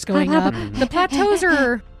stairs going up. Mhm. The plateaus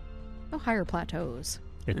are no higher plateaus.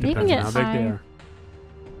 It They can depends get on how big they high. are.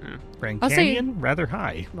 Grand I'll say- Canyon, rather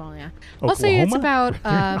high. Well, yeah. Oklahoma, I'll say it's about,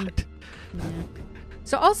 rather not. Yeah.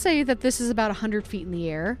 So I'll say that this is about 100 feet in the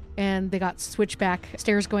air, and they got switchback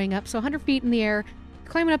stairs going up. So 100 feet in the air,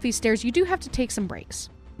 climbing up these stairs, you do have to take some breaks.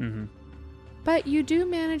 Mm-hmm. But you do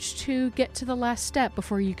manage to get to the last step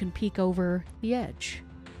before you can peek over the edge.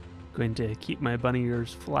 Going to keep my bunny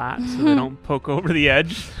ears flat so they don't poke over the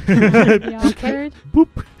edge Yeah, awkward.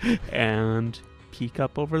 Boop. and peek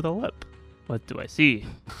up over the lip. What do I see?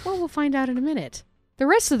 Well, we'll find out in a minute. The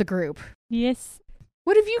rest of the group, Yes.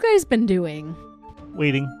 what have you guys been doing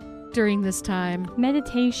Waiting. during this time?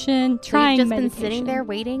 Meditation. Trying We've just meditation. been sitting there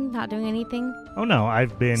waiting, not doing anything. Oh no,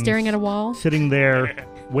 I've been Staring at a wall? sitting there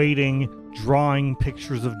waiting, drawing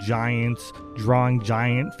pictures of giants, drawing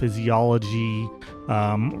giant physiology,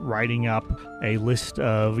 writing up a list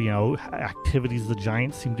of, activities the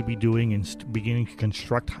giants seem to be doing and beginning to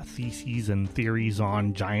construct theses and theories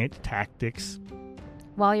on giant tactics.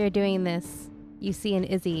 While you're doing this, you see an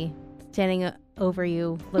Izzy standing over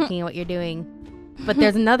you, looking at what you're doing. But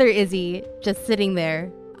there's another Izzy just sitting there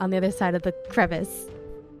on the other side of the crevice.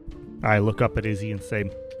 I look up at Izzy and say,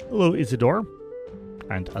 "Hello, Isidore."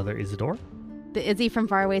 And other Isidore. The Izzy from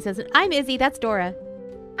far away says, "I'm Izzy, that's Dora."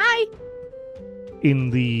 Hi! In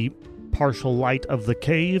the partial light of the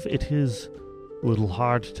cave, it is a little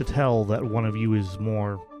hard to tell that one of you is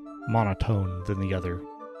more monotone than the other.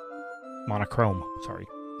 Monochrome, sorry.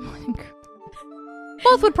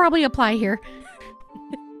 Both would probably apply here.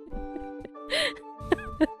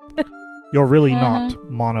 You're really Uh-huh. not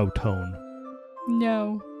monotone.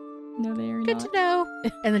 No. No, they are Good not. to know.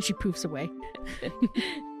 And then she poofs away.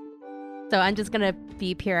 So I'm just going to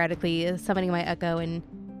be periodically summoning my echo and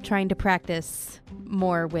trying to practice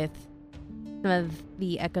more with some of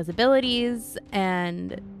the echo's abilities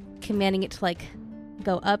and commanding it to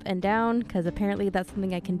go up and down, because apparently that's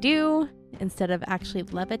something I can do instead of actually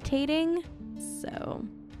levitating. So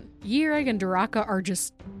Yireg and Duraka are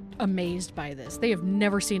just amazed by this. They have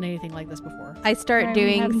never seen anything like this before. I start I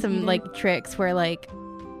doing haven't some either. tricks where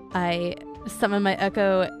I summon my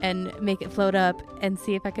echo and make it float up and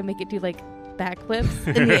see if I can make it do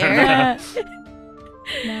backflips in the air.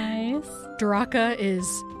 Nice. Duraka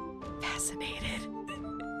is fascinated.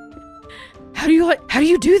 How do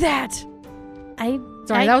you do that? Sorry,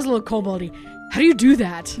 I- that was a little koboldy. How do you do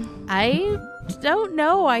that? I don't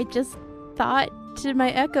know. I just thought to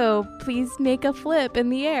my echo, please make a flip in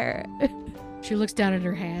the air. She looks down at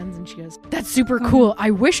her hands and she goes, that's super cool.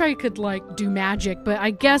 I wish I could, like, do magic, but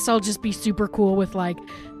I guess I'll just be super cool with, like,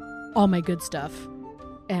 all my good stuff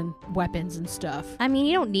and weapons and stuff. I mean,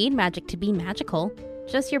 you don't need magic to be magical.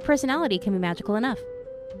 Just your personality can be magical enough.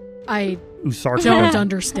 I Usarker don't doesn't-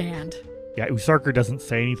 understand. Yeah, Usarker doesn't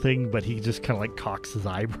say anything, but he just kind of like cocks his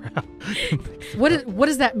eyebrow. What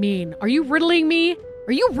does that mean? Are you riddling me?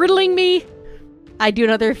 Are you riddling me? I do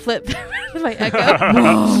another flip with my echo.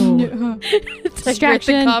 Whoa. It's like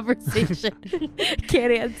Distraction. the conversation.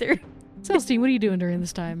 Can't answer. Celestine, what are you doing during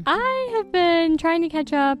this time? I have been trying to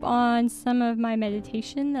catch up on some of my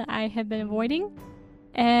meditation that I have been avoiding.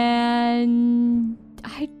 And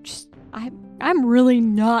I'm really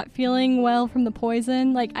not feeling well from the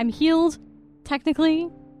poison. Like, I'm healed, technically.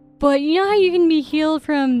 But you know how you can be healed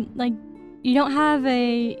from, like, you're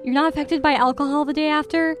not affected by alcohol the day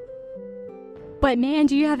after? But man,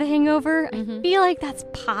 do you have a hangover? Mhm. I feel like that's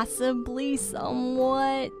possibly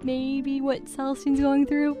somewhat maybe what Celestine's going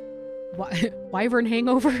through. Wyvern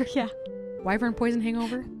hangover? Yeah. Wyvern poison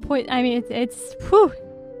hangover? I mean, it's whew,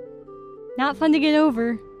 not fun to get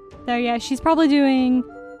over. So yeah, she's probably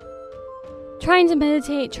trying to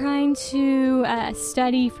meditate, trying to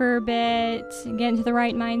study for a bit, get into the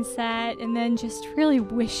right mindset, and then just really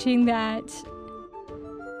wishing that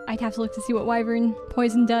I'd have to look to see what wyvern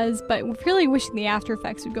poison does, but really wishing the after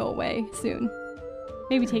effects would go away soon.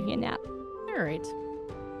 Maybe taking a nap. All right.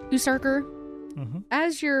 Usarker, Mm-hmm.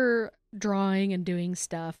 as you're drawing and doing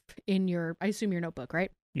stuff in I assume your notebook,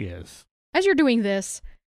 right? Yes. As you're doing this,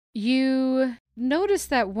 you notice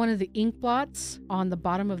that one of the ink blots on the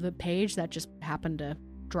bottom of the page that just happened to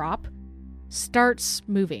drop starts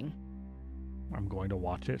moving. I'm going to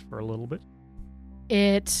watch it for a little bit.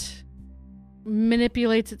 It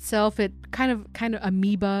manipulates itself. It kind of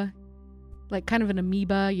amoeba, like kind of an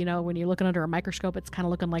amoeba, you know, when you're looking under a microscope, it's kind of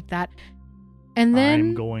looking like that. And then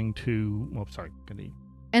I'm going to... Oh, sorry. Continue.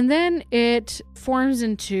 And then it forms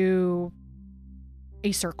into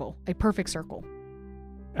a circle, a perfect circle.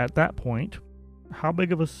 At that point, how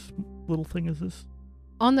big of a little thing is this?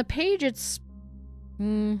 On the page, it's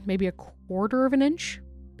maybe a quarter of an inch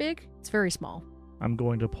big. It's very small. I'm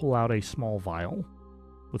going to pull out a small vial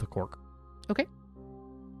with a cork. Okay.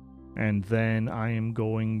 And then I am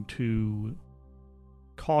going to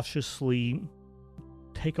cautiously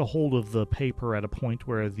take a hold of the paper at a point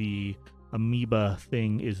where the amoeba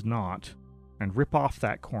thing is not, and rip off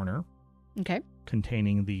that corner Okay.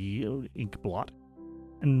 containing the ink blot,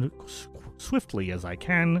 and swiftly as I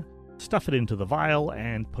can, stuff it into the vial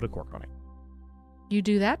and put a cork on it. You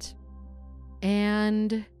do that,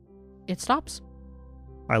 and it stops.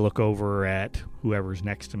 I look over at whoever's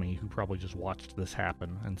next to me, who probably just watched this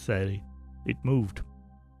happen, and say, it moved.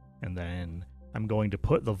 And then I'm going to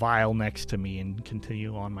put the vial next to me and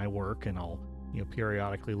continue on my work, and I'll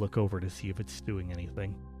periodically look over to see if it's doing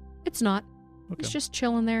anything. It's not. Okay. It's just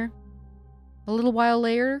chilling there. A little while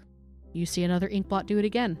later, you see another ink blot do it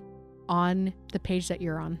again on the page that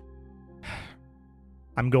you're on.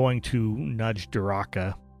 I'm going to nudge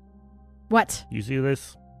Duraka. What? You see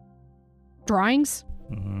this? Drawings?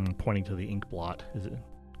 Pointing to the ink blot. Is it?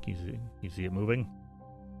 You see it moving?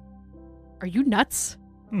 Are you nuts?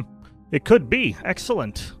 It could be.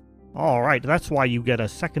 Excellent. All right, that's why you get a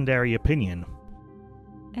secondary opinion.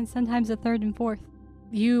 And sometimes a third and fourth.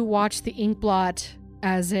 You watch the ink blot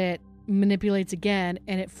as it manipulates again,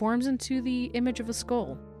 and it forms into the image of a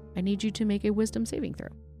skull. I need you to make a wisdom saving throw.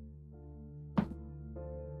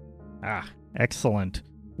 Excellent.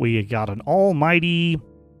 We got an almighty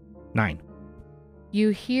 9. You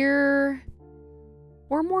hear,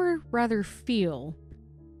 or more rather feel,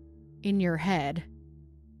 in your head,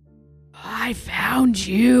 I found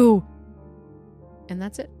you! And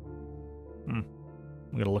that's it. I'm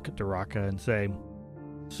going to look at Duraka and say,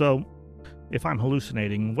 so, if I'm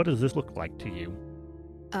hallucinating, what does this look like to you?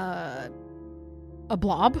 A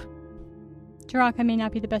blob? Jaraka may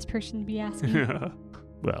not be the best person to be asking.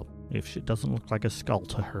 Well, if it doesn't look like a skull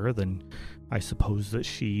to her, then I suppose that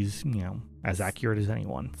she's, as accurate as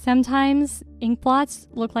anyone. Sometimes ink blots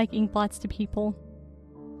look like ink blots to people.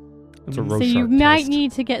 It's a So Rorschach you might test.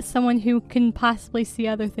 need to get someone who can possibly see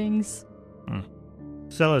other things.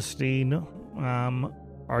 Celestine,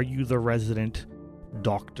 are you the resident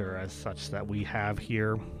doctor as such that we have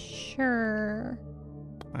here? Sure.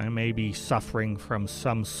 I may be suffering from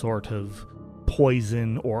some sort of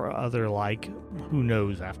poison or other who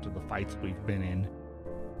knows after the fights we've been in.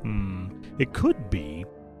 It could be.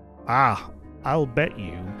 I'll bet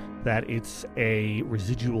you that it's a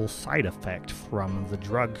residual side effect from the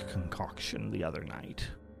drug concoction the other night.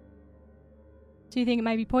 Do you think it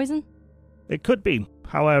might be poison? It could be.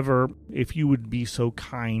 However, if you would be so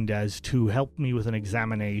kind as to help me with an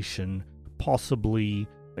examination, possibly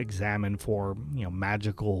examine for,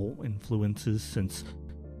 magical influences, since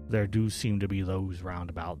there do seem to be those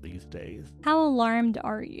roundabout these days. How alarmed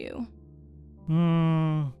are you?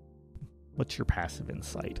 What's your passive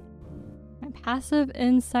insight? My passive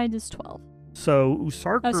insight is 12. So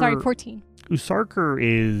Usarker... Oh, sorry, 14. Usarker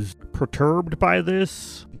is perturbed by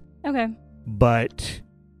this, Okay. but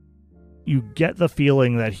you get the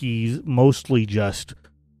feeling that he's mostly just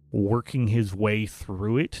working his way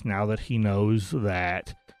through it now that he knows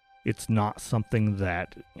that it's not something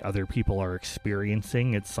that other people are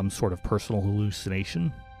experiencing. It's some sort of personal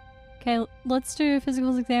hallucination. Okay, let's do a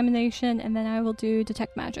physical examination, and then I will do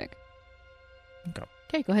detect magic.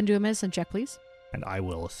 Okay, go ahead and do a medicine check, please. And I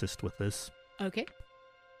will assist with this. Okay.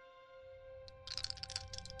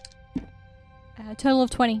 Total of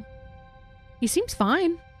 20. He seems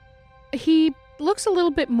fine. He looks a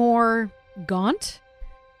little bit more gaunt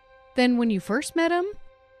than when you first met him.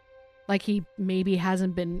 Like he maybe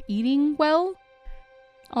hasn't been eating well.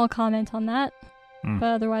 I'll comment on that, but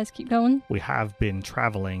otherwise keep going. We have been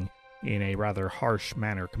traveling in a rather harsh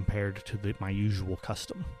manner compared to my usual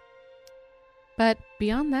custom. But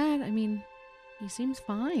beyond that, I mean, he seems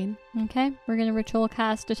fine. Okay, we're going to ritual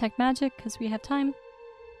cast detect magic because we have time.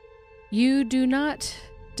 You do not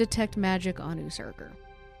detect magic on Usarker.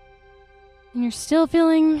 And you're still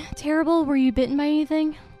feeling terrible? Were you bitten by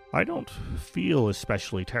anything? I don't feel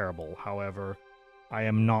especially terrible. However, I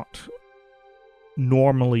am not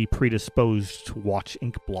normally predisposed to watch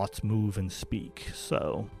ink blots move and speak,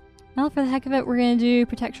 so... Well, for the heck of it, we're going to do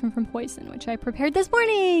protection from poison, which I prepared this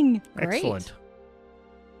morning. Great. Excellent.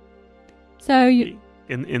 So you...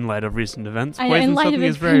 In light of recent events, I know, poison in light of something it-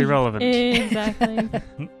 is very relevant. Exactly.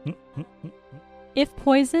 If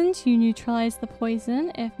poisoned, you neutralize the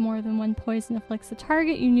poison. If more than one poison afflicts the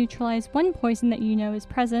target, you neutralize one poison that you know is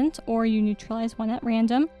present, or you neutralize one at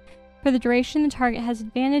random. For the duration, the target has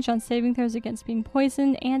advantage on saving throws against being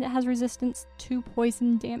poisoned, and it has resistance to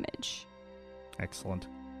poison damage. Excellent.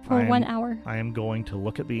 For 1 hour. I am going to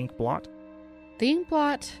look at the ink blot. The ink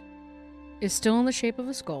blot is still in the shape of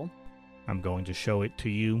a skull. I'm going to show it to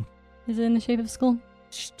you. Is it in the shape of a skull?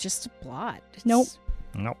 It's just a blot. Nope.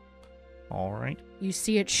 Nope. All right. You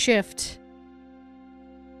see it shift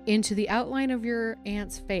into the outline of your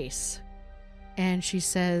aunt's face. And she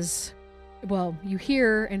says, well, you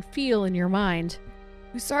hear and feel in your mind,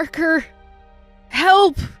 Usarker,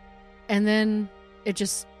 help! And then it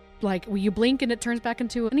just, you blink and it turns back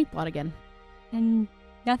into an ink blot again. And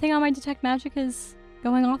nothing on my detect magic is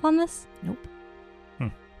going off on this? Nope.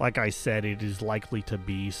 Like I said, it is likely to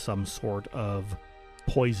be some sort of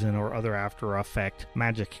poison or other after effect.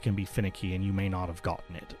 Magic can be finicky and you may not have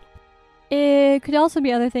gotten it. It could also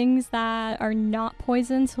be other things that are not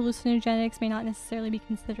poisons. Hallucinogenics may not necessarily be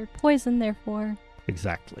considered poison, therefore...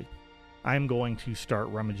 Exactly. I'm going to start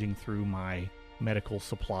rummaging through my medical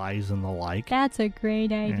supplies and the like. That's a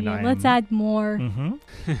great idea. I'm- Let's add more.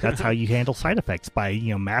 That's how you handle side effects, by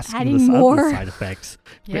masking Adding the more. side effects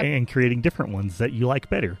Yep. and creating different ones that you like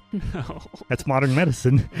better. No. That's modern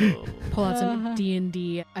medicine. Pull out some Uh-huh.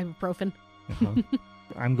 D&D ibuprofen. Uh-huh.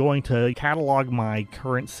 I'm going to catalog my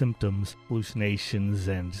current symptoms, hallucinations,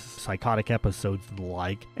 and psychotic episodes and the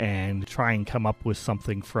like, and try and come up with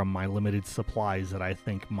something from my limited supplies that I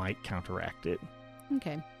think might counteract it.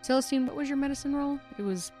 Okay. Celestine, what was your medicine roll? It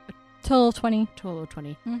was a Total of 20. total of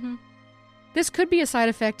 20. Mm-hmm. This could be a side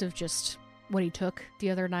effect of just what he took the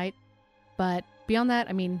other night. But beyond that,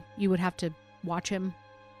 I mean, you would have to watch him.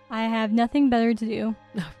 I have nothing better to do.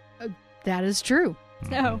 That is true.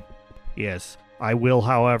 So, Yes. I will,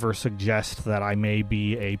 however, suggest that I may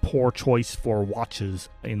be a poor choice for watches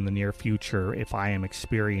in the near future if I am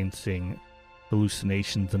experiencing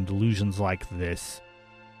hallucinations and delusions like this.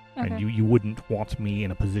 okay. And you wouldn't want me in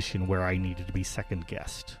a position where I needed to be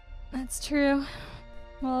second-guessed. That's true.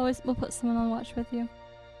 We'll put someone on watch with you.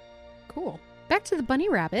 Cool. Back to the bunny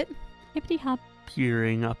rabbit. Hippity hop.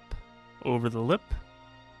 Peering up over the lip.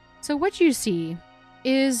 So what you see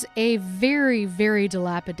is a very, very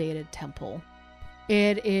dilapidated temple.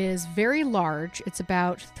 It is very large. It's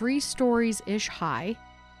about 3 stories-ish high.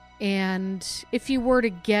 And if you were to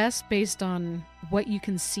guess based on what you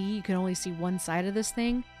can see, you can only see one side of this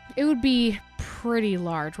thing, it would be pretty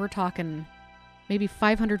large. We're talking maybe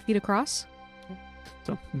 500 feet across.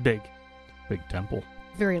 So big. Big temple.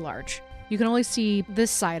 Very large. You can only see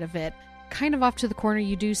this side of it. Kind of off to the corner,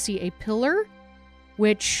 you do see a pillar,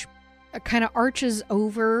 which kind of arches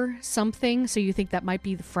over something, so you think that might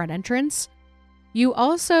be the front entrance. You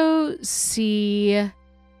also see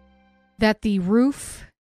that the roof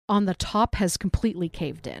on the top has completely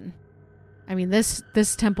caved in. I mean, this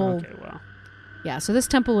temple... Okay, wow. Yeah, so this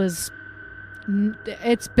temple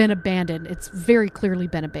it's been abandoned. It's very clearly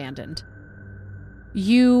been abandoned.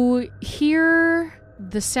 You hear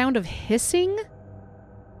the sound of hissing,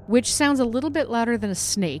 which sounds a little bit louder than a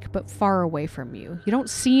snake, but far away from you. You don't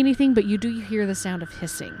see anything, but you do hear the sound of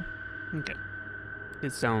hissing. Okay.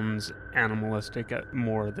 It sounds animalistic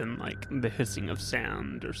more than like the hissing of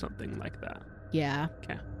sand or something like that. Yeah.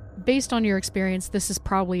 Okay. Based on your experience, this is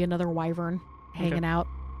probably another wyvern hanging out.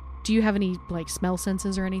 Do you have any like smell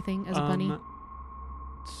senses or anything as a bunny?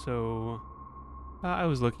 So, I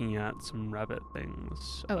was looking at some rabbit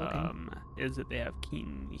things. Oh, okay. Is it they have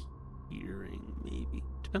keen hearing? Maybe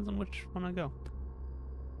depends on which one I go.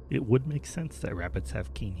 It would make sense that rabbits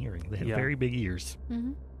have keen hearing. They have very big ears.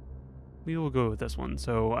 Mm-hmm. We will go with this one.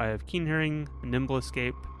 So I have keen hearing, nimble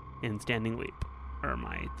escape, and standing leap are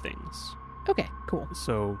my things. Okay, cool.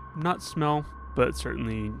 So not smell, but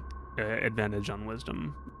certainly advantage on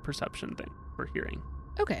wisdom perception thing for hearing.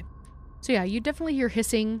 Okay. So yeah, you definitely hear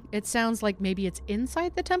hissing. It sounds like maybe it's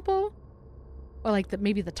inside the temple, or like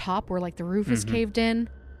maybe the top where like the roof is caved in.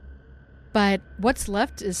 But what's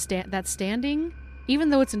left is that's standing. Even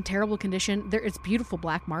though it's in terrible condition, it's beautiful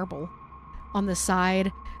black marble on the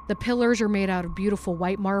side. The pillars are made out of beautiful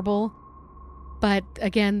white marble. But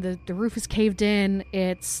again, the roof is caved in.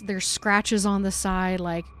 There's scratches on the side,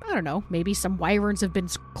 like, I don't know, maybe some wyverns have been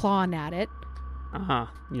clawing at it.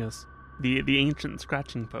 Yes. The ancient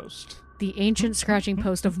scratching post. The ancient scratching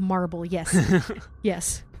post of marble, yes.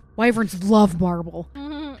 Yes. Wyverns love marble.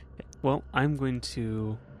 Well, I'm going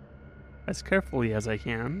to, as carefully as I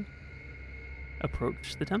can,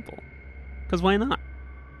 approach the temple. Because why not?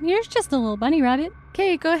 Here's just a little bunny rabbit.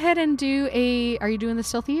 Okay, go ahead and are you doing the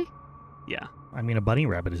stealthy? Yeah. I mean, a bunny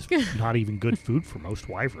rabbit is not even good food for most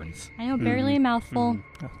wyverns. I know, barely a mouthful.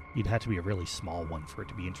 You'd have to be a really small one for it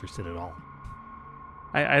to be interested at all.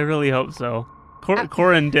 I really hope so.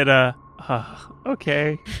 Corin did a...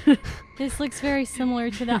 okay. This looks very similar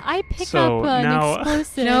to that. I pick So up an now-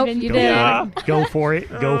 explosive. Nope, and you Go did. for it. Go for it.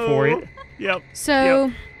 Go for it. Yep.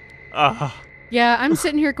 So, Yep. I'm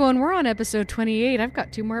sitting here going, we're on episode 28. I've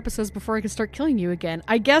got 2 more episodes before I can start killing you again.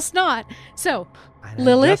 I guess not. So, I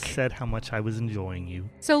Lilac? just said how much I was enjoying you.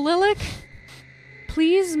 So Lilac,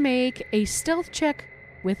 please make a stealth check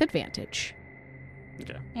with advantage.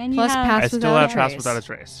 Okay. And Plus you have, pass I still without have a pass trace. without a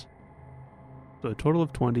trace. So a total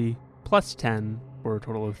of 20 plus 10 for a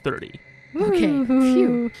total of 30. Okay, Ooh.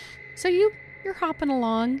 phew. So you're hopping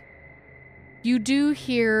along. You do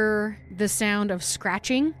hear the sound of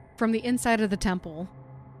scratching from the inside of the temple.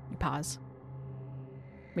 You pause.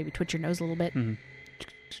 Maybe twitch your nose a little bit. Mhm.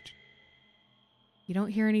 You don't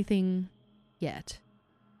hear anything yet.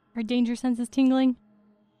 Our danger sense is tingling.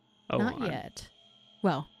 Oh, Not yet.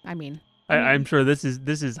 Well, I mean, I'm sure this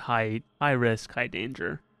is high risk, high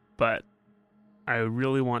danger, but I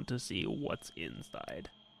really want to see what's inside,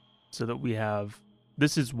 so that we have.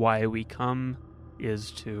 This is why we come,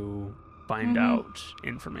 is to find out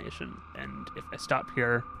information. And if I stop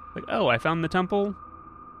here, like, oh, I found the temple,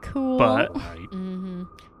 Cool. but Right. mm-hmm.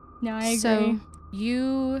 No, I agree. So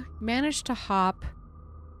you managed to hop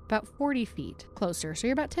about 40 feet closer. So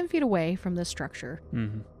you're about 10 feet away from this structure.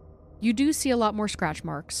 Mhm. You do see a lot more scratch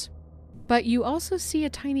marks, but you also see a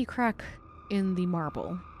tiny crack in the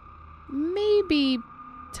marble. Maybe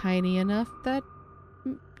tiny enough that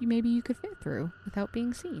maybe you could fit through without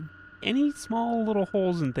being seen. any small little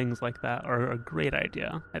holes and things like that are a great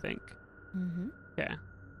idea, I think. Mm-hmm. Yeah,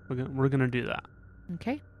 we're gonna do that.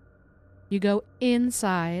 Okay. You go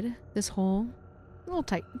inside this hole. A little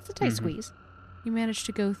tight. It's a tight Mhm. squeeze. You manage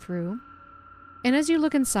to go through. And as you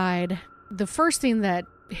look inside, the first thing that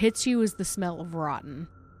hits you is the smell of rotten.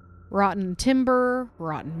 Rotten timber,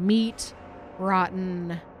 rotten meat,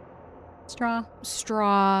 rotten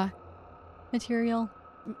straw. Material.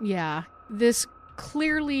 Yeah. This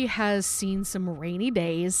clearly has seen some rainy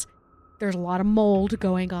days. There's a lot of mold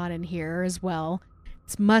going on in here as well.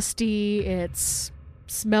 It's musty. It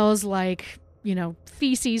smells like,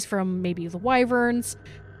 feces from maybe the wyverns.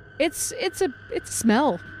 It's a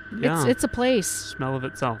smell. Yeah. It's a place. Smell of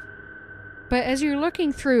itself. But as you're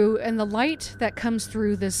looking through and the light that comes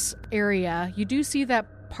through this area, you do see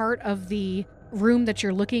that part of the room that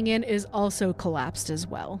you're looking in is also collapsed as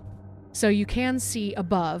well. So you can see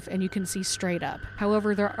above and you can see straight up.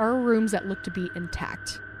 However, there are rooms that look to be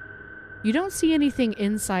intact. You don't see anything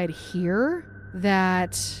inside here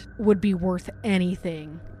that would be worth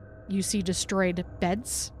anything. You see destroyed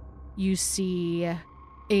beds. You see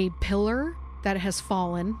a pillar that has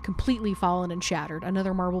fallen, completely fallen and shattered.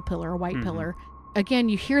 Another marble pillar, a white pillar. Again,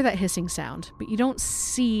 you hear that hissing sound, but you don't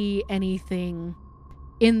see anything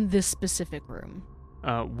in this specific room.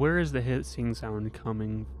 Where is the hissing sound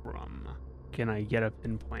coming from? Can I get a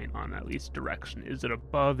pinpoint on at least direction? Is it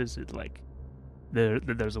above? Is it like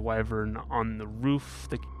there's a wyvern on the roof,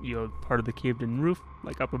 part of the caved-in roof,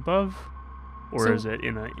 like up above? Or is it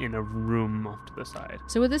in a room off to the side?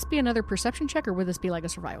 So would this be another perception check, or would this be like a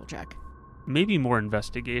survival check? Maybe more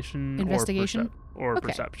investigation. Investigation? Or Okay.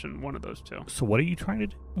 perception, one of those two. So what are you trying to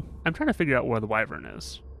do? I'm trying to figure out where the wyvern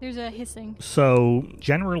is. There's a hissing. So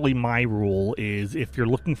generally my rule is if you're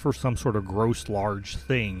looking for some sort of gross large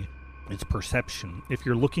thing, it's perception. If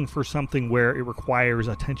you're looking for something where it requires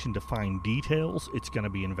attention to fine details, it's going to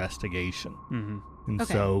be investigation. Mm-hmm. And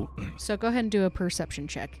Okay. So go ahead and do a perception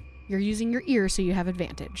check. You're using your ear, so you have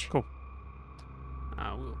advantage. Cool.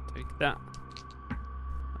 We'll take that.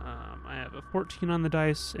 I have a 14 on the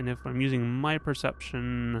dice, and if I'm using my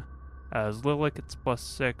perception as Lilac, it's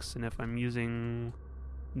 +6, and if I'm using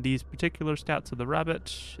these particular stats of the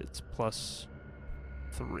rabbit, it's +3.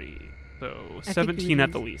 So think you 17 would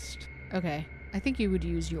at the use- least. Okay. I think you would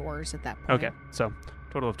use yours at that point. Okay, so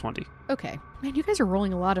total of 20. Okay. Man, you guys are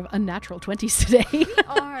rolling a lot of unnatural 20s today.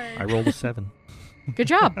 I rolled a 7. Good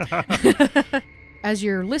job. As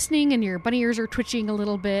you're listening and your bunny ears are twitching a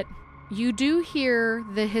little bit, you do hear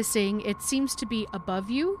the hissing. It seems to be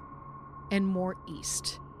above you and more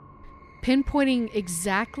east. Pinpointing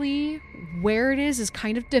exactly where it is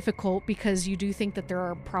kind of difficult because you do think that there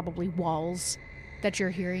are probably walls that you're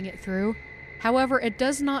hearing it through. However, it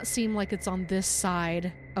does not seem like it's on this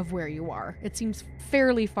side of where you are. It seems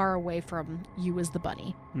fairly far away from you as the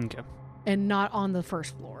bunny Okay. and not on the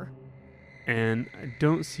first floor. And I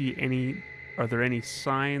don't see any... Are there any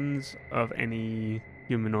signs of any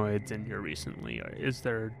humanoids in here recently? Or is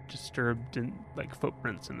there disturbed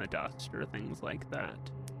footprints in the dust or things like that?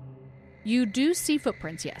 You do see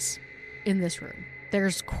footprints, yes, in this room.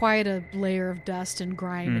 There's quite a layer of dust and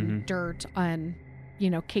grime and dirt and,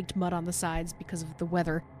 caked mud on the sides because of the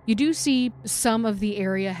weather. You do see some of the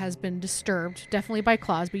area has been disturbed, definitely by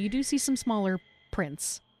claws, but you do see some smaller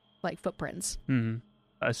prints, like footprints. Mm-hmm.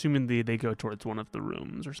 Assuming they go towards one of the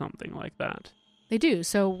rooms or something like that. They do.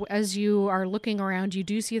 So as you are looking around, you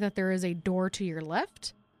do see that there is a door to your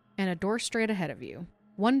left and a door straight ahead of you.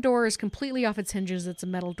 One door is completely off its hinges. It's a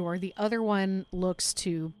metal door. The other one looks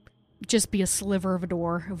to just be a sliver of a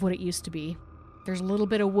door of what it used to be. There's a little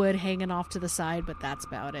bit of wood hanging off to the side, but that's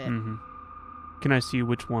about it. Mm-hmm. Can I see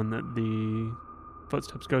which one that the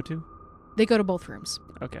footsteps go to? They go to both rooms.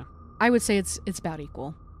 Okay. I would say it's about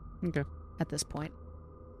equal. Okay. At this point.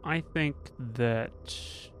 I think that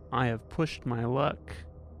I have pushed my luck,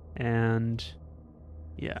 and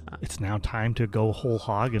yeah. It's now time to go whole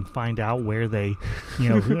hog and find out where they,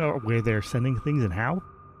 where they're sending things and how.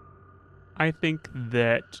 I think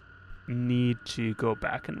that need to go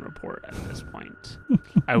back and report at this point.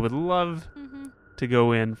 I would love to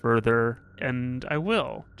go in further, and I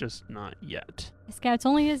will, just not yet. A scout's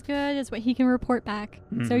only as good as what he can report back.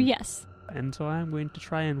 So Mhm. yes. And so I'm going to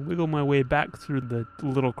try and wiggle my way back through the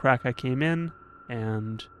little crack I came in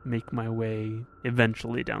and make my way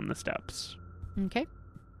eventually down the steps. Okay.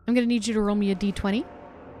 I'm going to need you to roll me a d20.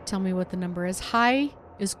 Tell me what the number is. High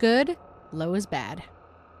is good, low is bad.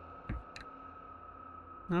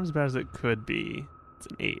 Not as bad as it could be. It's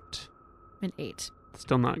an 8. An 8.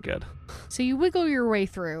 Still not good. So you wiggle your way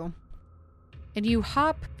through, and you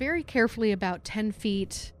hop very carefully about 10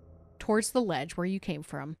 feet towards the ledge where you came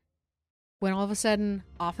from, when all of a sudden,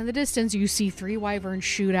 off in the distance, you see 3 wyverns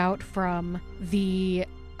shoot out from the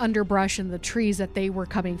underbrush and the trees that they were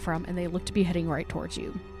coming from, and they look to be heading right towards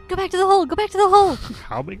you. Go back to the hole! Go back to the hole!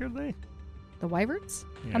 How big are they? The wyverns?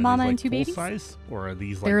 Yeah, A are mama these, and 2 full babies? size, or are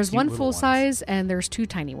these There is cute one little full ones? size, and there's 2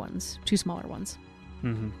 tiny ones, 2 smaller ones.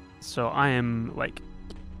 Mm-hmm. So I am,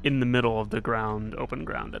 in the middle of the ground, open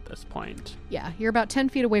ground at this point. Yeah, you're about 10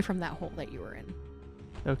 feet away from that hole that you were in.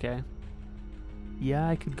 Okay. Yeah,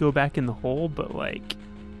 I could go back in the hole, but,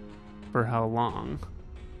 for how long?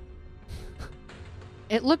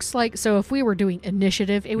 It looks like, so if we were doing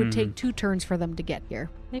initiative, it would Mhm. take 2 turns for them to get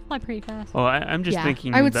here. They fly pretty fast. Oh, I'm just Yeah,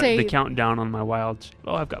 thinking I would that say- the countdown on my wild...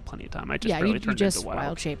 Oh, I've got plenty of time. I just barely you turned just into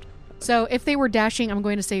wild. shaped. So if they were dashing, I'm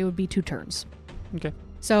going to say it would be 2 turns. Okay.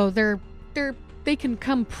 So they can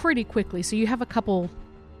come pretty quickly. So you have a couple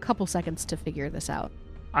seconds to figure this out.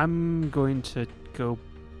 I'm going to go...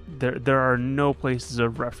 There are no places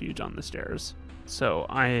of refuge on the stairs. So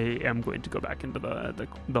I am going to go back into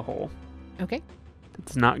the hole. Okay.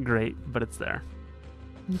 It's not great, but it's there.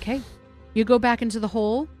 Okay. You go back into the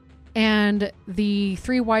hole. And the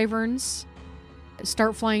 3 wyverns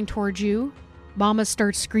start flying towards you. Mama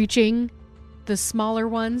starts screeching. The smaller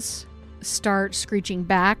ones start screeching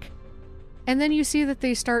back. And then you see that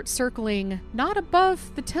they start circling not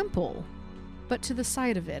above the temple, but to the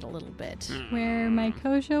side of it a little bit. Where my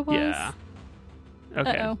Koja was? Yeah.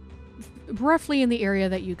 Okay. Uh-oh. Roughly in the area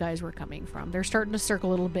that you guys were coming from. They're starting to circle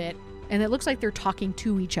a little bit, and it looks like they're talking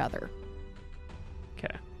to each other.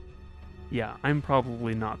 Okay. Yeah, I'm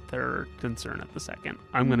probably not their concern at the second.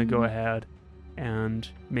 I'm going to go ahead and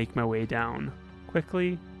make my way down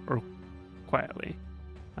quickly or quietly.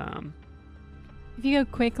 If you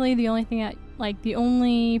go quickly, the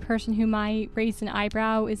only person who might raise an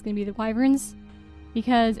eyebrow is going to be the wyverns,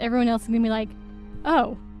 because everyone else is going to be like,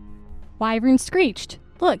 oh, wyvern screeched.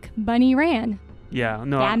 Look, bunny ran. Yeah,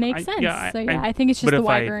 no. That makes sense. I think it's just but the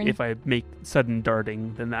wyvern. if I make sudden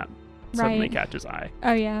darting, then that suddenly Right. catches eye.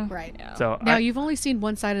 Oh, yeah. Right. So Now, you've only seen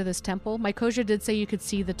one side of this temple. My Koja did say you could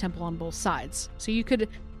see the temple on both sides. So you could,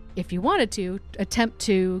 if you wanted to, attempt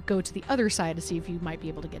to go to the other side to see if you might be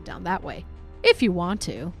able to get down that way. If you want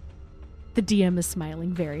to. The DM is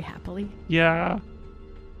smiling very happily. Yeah.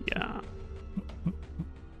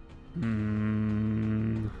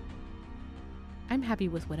 I'm happy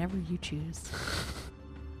with whatever you choose.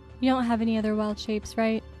 You don't have any other wild shapes,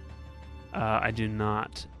 right? I do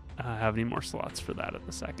not have any more slots for that at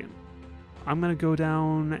the second. I'm going to go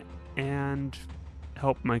down and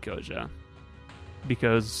help my Koja.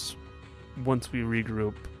 Because once we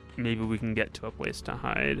regroup, maybe we can get to a place to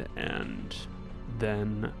hide and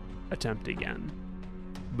then attempt again.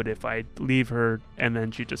 But if I leave her and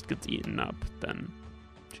then she just gets eaten up, then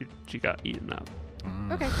she got eaten up.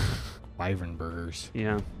 Okay. Wyvern burgers.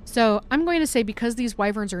 Yeah. So I'm going to say because these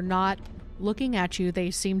wyverns are not looking at you,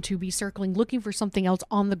 they seem to be circling, looking for something else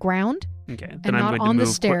on the ground. Okay. And not on the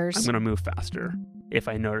stairs. I'm going to move faster if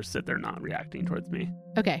I notice that they're not reacting towards me.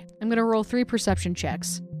 Okay, I'm going to roll 3 perception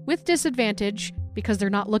checks with disadvantage because they're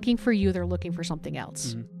not looking for you, they're looking for something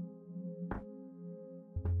else. Mhm.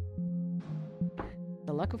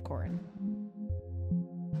 The luck of Corin.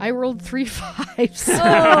 I rolled 3 5s.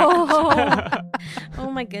 Oh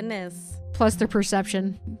my goodness. Plus their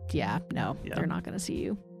perception. Yeah, Yeah. they're not going to see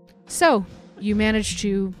you. So, you manage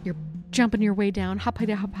to, you're jumping your way down, hop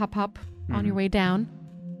on your way down.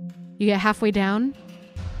 You get halfway down,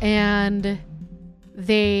 and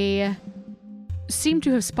they seem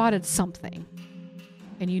to have spotted something.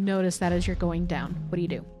 And you notice that as you're going down. What do you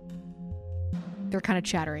do? They're kind of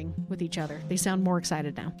chattering with each other. They sound more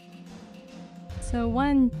excited now. So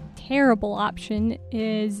one terrible option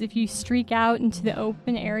is if you streak out into the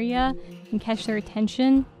open area and catch their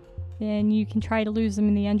attention, then you can try to lose them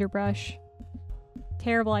in the underbrush.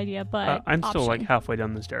 Terrible idea, but I'm still like option. halfway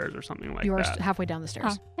down the stairs or something like You are that. halfway down the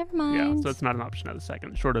stairs. Oh, never mind. Yeah, so it's not an option at the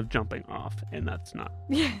second, short of jumping off, and that's not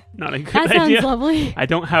a good That idea. sounds lovely. I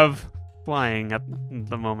don't have flying at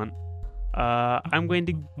the moment. I'm going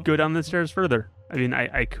to go down the stairs further. I mean,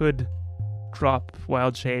 I could drop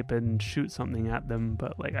wild shape and shoot something at them,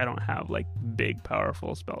 but like I don't have like big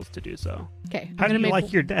powerful spells to do so. Okay. How do you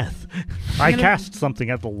like your death? I cast something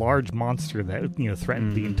at the large monster that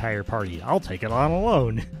threatened the entire party. I'll take it on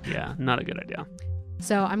alone. Yeah, not a good idea.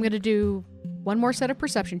 So I'm going to do one more set of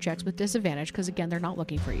perception checks with disadvantage because, again, they're not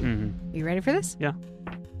looking for you. Mm-hmm. You ready for this? Yeah.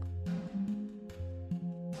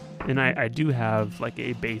 And I do have like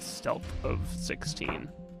a base stealth of 16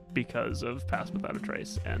 because of Pass Without a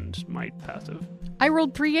Trace and my passive. I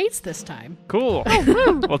rolled 3 8s this time. Cool.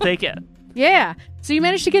 We'll take it. Yeah. So you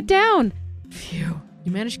managed to get down. Phew.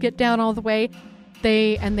 You managed to get down all the way.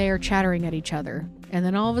 They are chattering at each other. And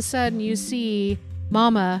then all of a sudden you see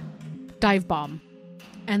Mama dive bomb.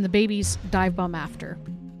 And the babies dive bomb after.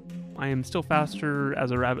 I am still faster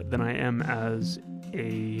as a rabbit than I am as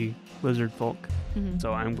a lizard folk. Mm-hmm.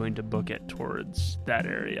 So I'm going to book it towards that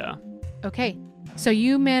area. Okay. So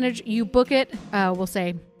you book it, we'll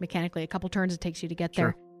say mechanically a couple turns it takes you to get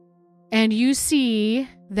there. Sure. And you see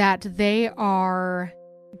that they are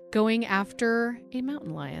going after a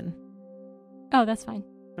mountain lion. Oh, that's fine.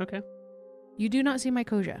 Okay. You do not see my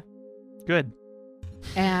Koja. Good.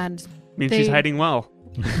 And Means she's hiding well.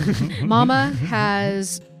 Mama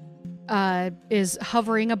is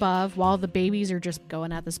hovering above while the babies are just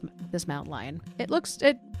going at this mountain lion.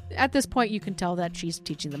 At this point you can tell that she's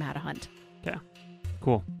teaching them how to hunt. Yeah.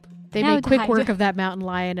 Cool. They Now make to quick hide. work of that mountain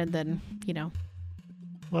lion and then,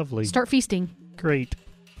 Lovely. start feasting. Great.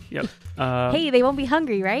 Yep. Hey, they won't be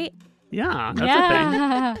hungry, right? Yeah, that's a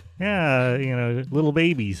thing. Yeah. Yeah, little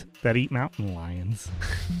babies that eat mountain lions.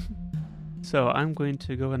 So I'm going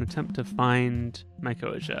to go and attempt to find my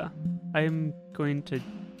Koja. I'm going to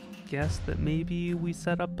guess that maybe we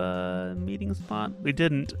set up a meeting spot. We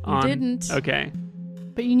didn't. We didn't. Okay.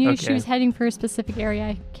 But you knew she Okay. was heading for a specific area.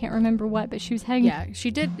 I can't remember what, but she was heading. Yeah,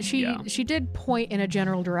 she did. Yeah. She did point in a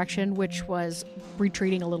general direction, which was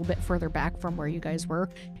retreating a little bit further back from where you guys were.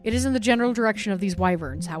 It is in the general direction of these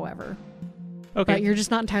wyverns, however. Okay. But you're just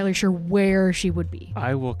not entirely sure where she would be.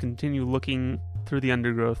 I will continue looking through the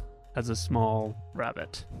undergrowth as a small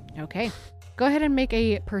rabbit. Okay. Go ahead and make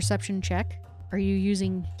a perception check. Are you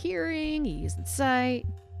using hearing? Are you using sight?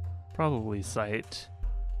 Probably sight.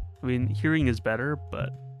 I mean, hearing is better,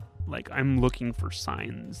 but like I'm looking for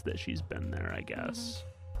signs that she's been there, I guess.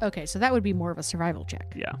 Okay, so that would be more of a survival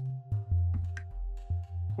check. Yeah.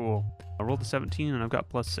 Cool. I rolled a 17 and I've got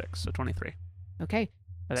 +6, so 23. Okay.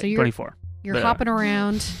 So 24. You're But, hopping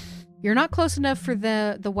around. You're not close enough for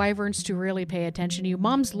the wyverns to really pay attention to you.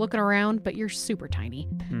 Mom's looking around, but you're super tiny.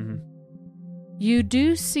 Mm-hmm. You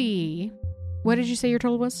do see... What did you say your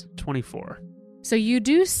total was? 24. So you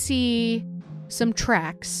do see some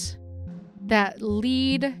tracks that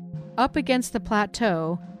lead up against the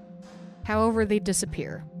plateau. However, they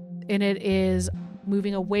disappear. And it is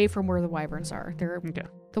moving away from where the wyverns are. Okay.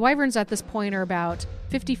 The wyverns at this point are about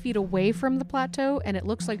 50 feet away from the plateau, and it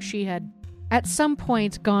looks like she had at some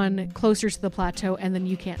point gone closer to the plateau, and then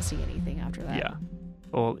you can't see anything after that. Yeah.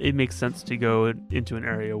 Well, it makes sense to go into an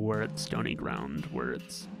area where it's stony ground, where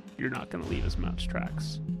you're not going to leave as much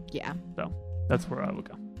tracks. Yeah. So that's where I would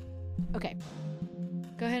go. Okay.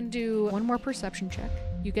 Go ahead and do one more perception check.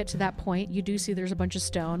 You get to that point. You do see there's a bunch of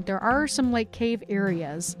stone. There are some like cave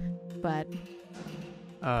areas, but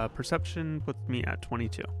Perception puts me at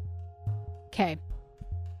 22. okay.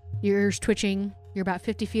 Your ears twitching. You're about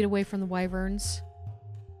 50 feet away from the wyverns.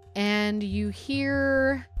 And you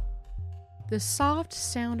hear the soft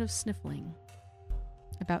sound of sniffling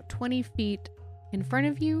about 20 feet in front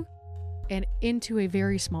of you and into a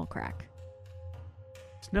very small crack.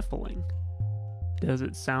 Sniffling. Does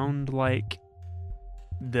it sound like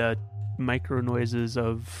the micro noises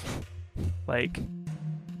of like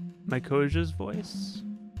Mykoja's voice?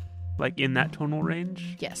 Like in that tonal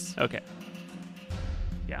range? Yes. Okay.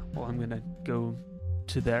 Yeah, well I'm gonna go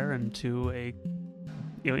to there and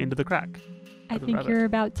into the crack. I of the think rabbit. you're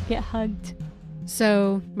about to get hugged.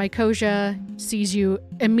 So Mykoja sees you,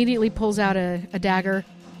 immediately pulls out a dagger.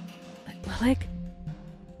 Lilik,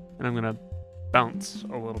 And I'm gonna bounce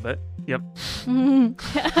a little bit. Yep.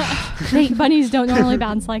 Bunnies don't normally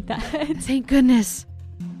bounce like that. thank goodness.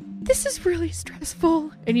 This is really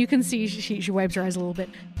stressful. And you can see she wipes her eyes a little bit.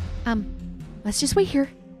 Let's just wait here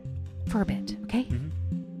for a bit, okay? Mm-hmm.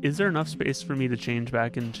 Is there enough space for me to change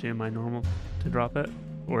back into my normal to drop it?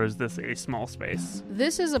 Or is this a small space?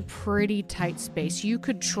 This is a pretty tight space. You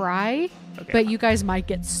could try, Okay. but you guys might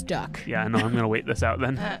get stuck. Yeah, no, I'm gonna wait this out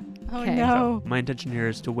then. Oh Okay. no. So my intention here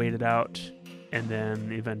is to wait it out, and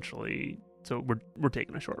then eventually. So we're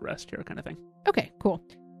taking a short rest here, kind of thing. Okay, cool.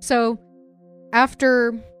 So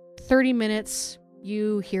after 30 minutes,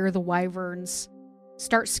 you hear the wyverns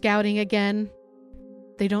start scouting again.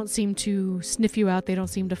 They don't seem to sniff you out. They don't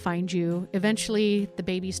seem to find you. Eventually, the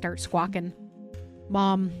baby starts squawking.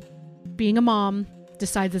 Mom, being a mom,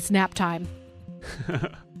 decides it's nap time.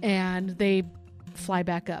 And they fly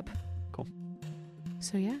back up. Cool.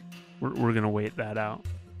 So yeah, We're gonna wait that out.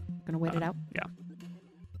 gonna wait it out. Yeah.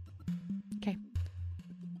 Okay.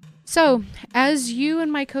 So, as you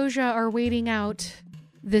and Mykoja are waiting out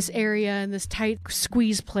this area in this tight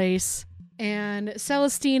squeeze place, and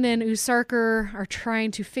Celestine and Usarker are trying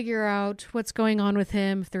to figure out what's going on with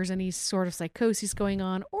him, if there's any sort of psychosis going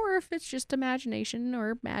on, or if it's just imagination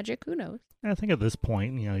or magic, who knows? I think at this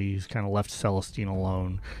point, he's kind of left Celestine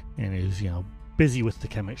alone and is, busy with the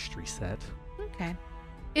chemistry set. Okay.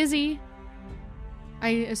 Izzy, I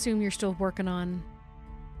assume you're still working on...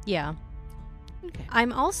 Yeah. Okay.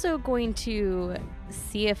 I'm also going to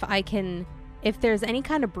see if there's any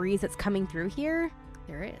kind of breeze that's coming through here.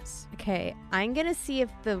 There is. Okay, I'm gonna see if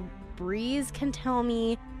the breeze can tell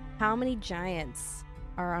me how many giants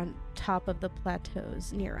are on top of the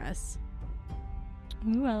plateaus near us.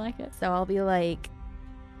 Ooh, I like it. So I'll be like,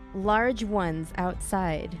 large ones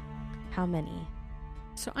outside. How many?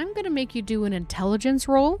 So I'm going to make you do an intelligence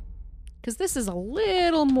roll, because this is a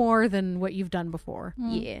little more than what you've done before.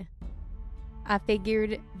 Yeah. I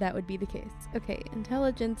figured that would be the case. Okay,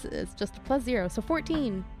 intelligence is just a +0, so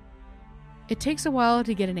 14. It takes a while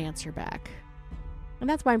to get an answer back. And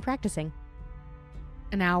that's why I'm practicing.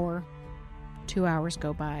 An hour, 2 hours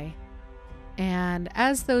go by. And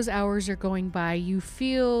as those hours are going by, you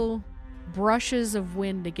feel brushes of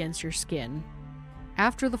wind against your skin.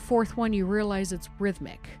 After the fourth one, you realize it's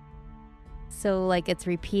rhythmic. So, like, it's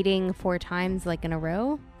repeating 4 times, like, in a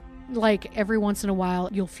row? like every once in a while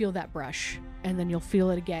you'll feel that brush and then you'll feel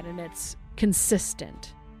it again, and it's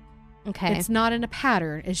consistent. Okay. It's not in a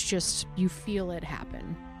pattern, it's just you feel it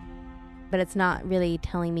happen. But it's not really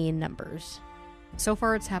telling me in numbers. So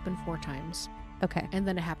far it's happened 4 times, Okay. and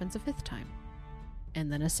then it happens a 5th time,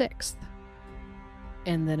 and then a 6th,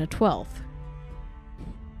 and then a 12th,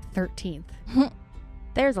 13th,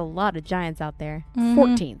 There's a lot of giants out there.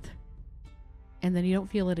 14th, and then you don't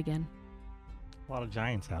feel it again. A lot of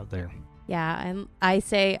giants out there. Yeah, and I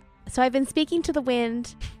say, so I've been speaking to the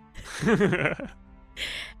wind,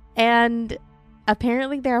 and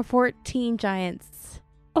apparently there are 14 giants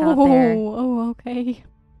out there. Oh, okay.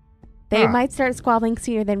 They Ah. might start squabbling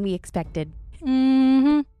sooner than we expected.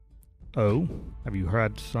 Mm-hmm. Oh, have you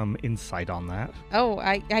had some insight on that? Oh,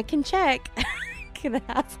 I can check. Can I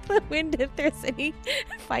ask the wind if there's any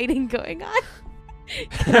fighting going on?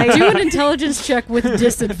 Can I Do an intelligence check with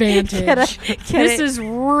disadvantage. This is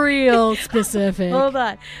real specific. Hold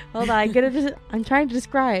on. I'm trying to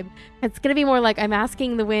describe. It's gonna be more like I'm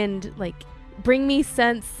asking the wind, like, bring me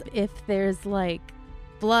sense if there's like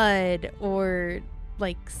blood or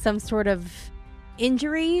like some sort of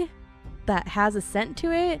injury that has a scent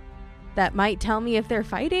to it that might tell me if they're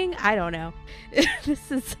fighting. I don't know.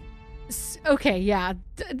 This is Okay, yeah.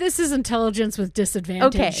 This is intelligence with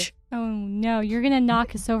disadvantage. Oh no, you're gonna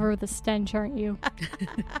knock us over with a stench, aren't you?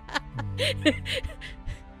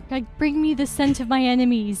 Like, bring me the scent of my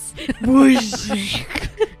enemies. all the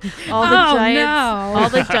Oh, giants. no. All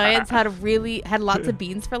the giants had lots of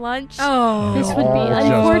beans for lunch. Oh. This would be All just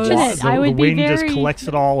unfortunate. wafts- I would the be wind just very- collects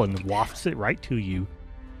it all and wafts it right to you.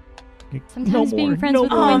 Sometimes being friends with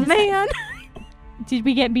the Oh wind. man, Did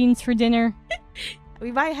we get beans for dinner?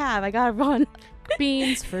 we might have. I gotta run.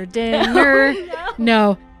 Beans for dinner.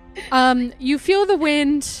 No. You feel the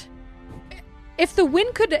wind. If the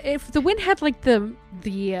wind had like the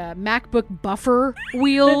MacBook buffer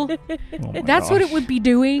wheel, Oh my that's what it gosh. would be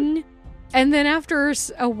doing. And then after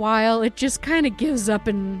a while, it just kind of gives up,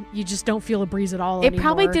 and you just don't feel a breeze at all. It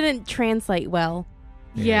probably anymore. didn't translate well.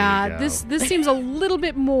 There Yeah, you go. this seems a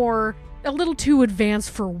little too advanced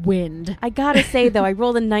for wind. I gotta say though, I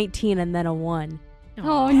rolled a 19 and then a 1.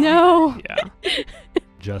 Oh no. Yeah.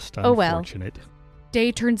 Just Oh, well. unfortunate.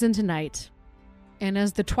 Day turns into night, and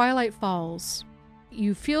as the twilight falls,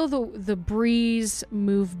 you feel the breeze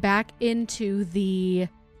move back into the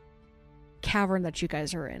cavern that you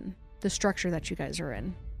guys are in, the structure that you guys are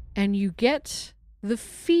in, and you get the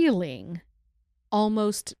feeling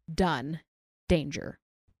almost done danger.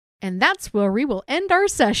 And that's where we will end our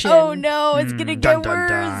session. Oh no, it's gonna Dun, get dun, worse.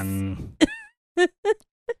 dun.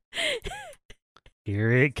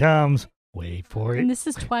 Here it comes. Wait for And it. this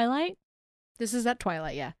is Twilight? This is at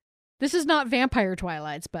Twilight, yeah. This is not vampire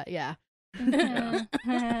Twilights, but yeah.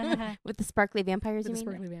 With the sparkly vampires, The you mean?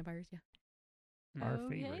 sparkly vampires, yeah. Our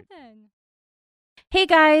Okay favorite. then. Hey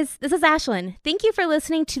guys, this is Ashlyn. Thank you for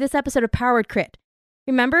listening to this episode of Powered Crit.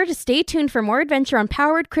 Remember to stay tuned for more adventure on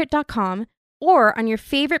poweredcrit.com or on your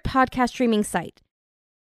favorite podcast streaming site.